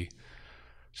be?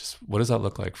 Just what does that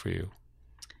look like for you?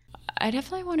 I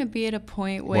definitely want to be at a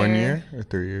point where 1 year or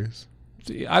 3 years?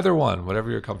 Either one,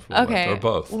 whatever you're comfortable with, or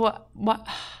both. What?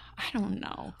 I don't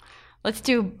know. Let's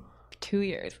do 2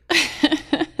 years.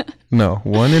 No,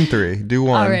 1 and 3. Do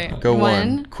one. All right. Go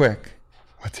one. Quick.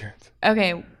 What's yours?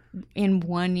 Okay, in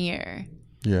 1 year.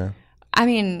 Yeah. I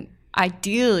mean,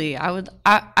 ideally, I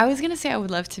was going to say I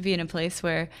would love to be in a place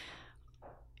where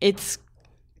it's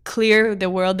clear the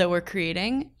world that we're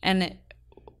creating and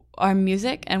our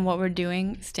music and what we're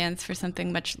doing stands for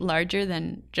something much larger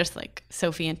than just like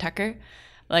Sophie and Tucker.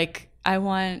 Like, I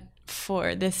want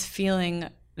for this feeling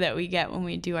that we get when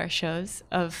we do our shows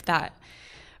of that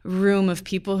room of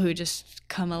people who just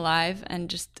come alive and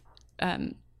just, I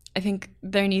think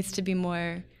there needs to be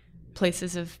more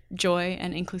places of joy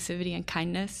and inclusivity and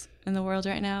kindness in the world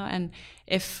right now. And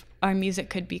if our music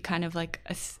could be kind of like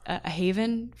a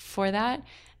haven for that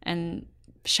and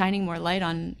shining more light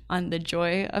on the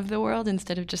joy of the world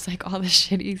instead of just like all the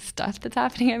shitty stuff that's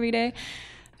happening every day,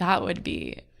 that would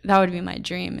be my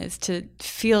dream, is to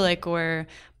feel like we're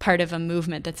part of a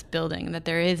movement that's building, that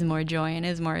there is more joy and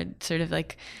is more sort of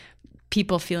like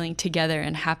people feeling together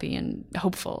and happy and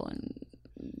hopeful and,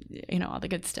 you know, all the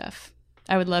good stuff.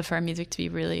 I would love for our music to be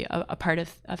really a part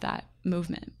of that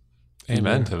movement.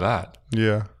 Amen to that.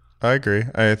 Yeah, I agree.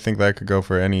 I think that could go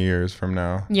for any years from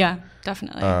now. Yeah,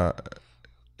 definitely.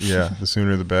 Yeah, the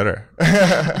sooner the better.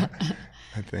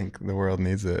 I think the world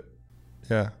needs it.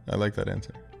 Yeah, I like that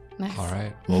answer. Nice. All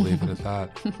right, we'll leave it at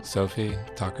that. Sophie,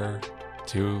 Tucker,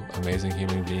 two amazing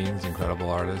human beings, incredible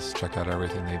artists. Check out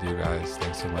everything they do, guys.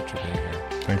 Thanks so much for being here.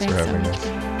 Thanks for having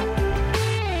us.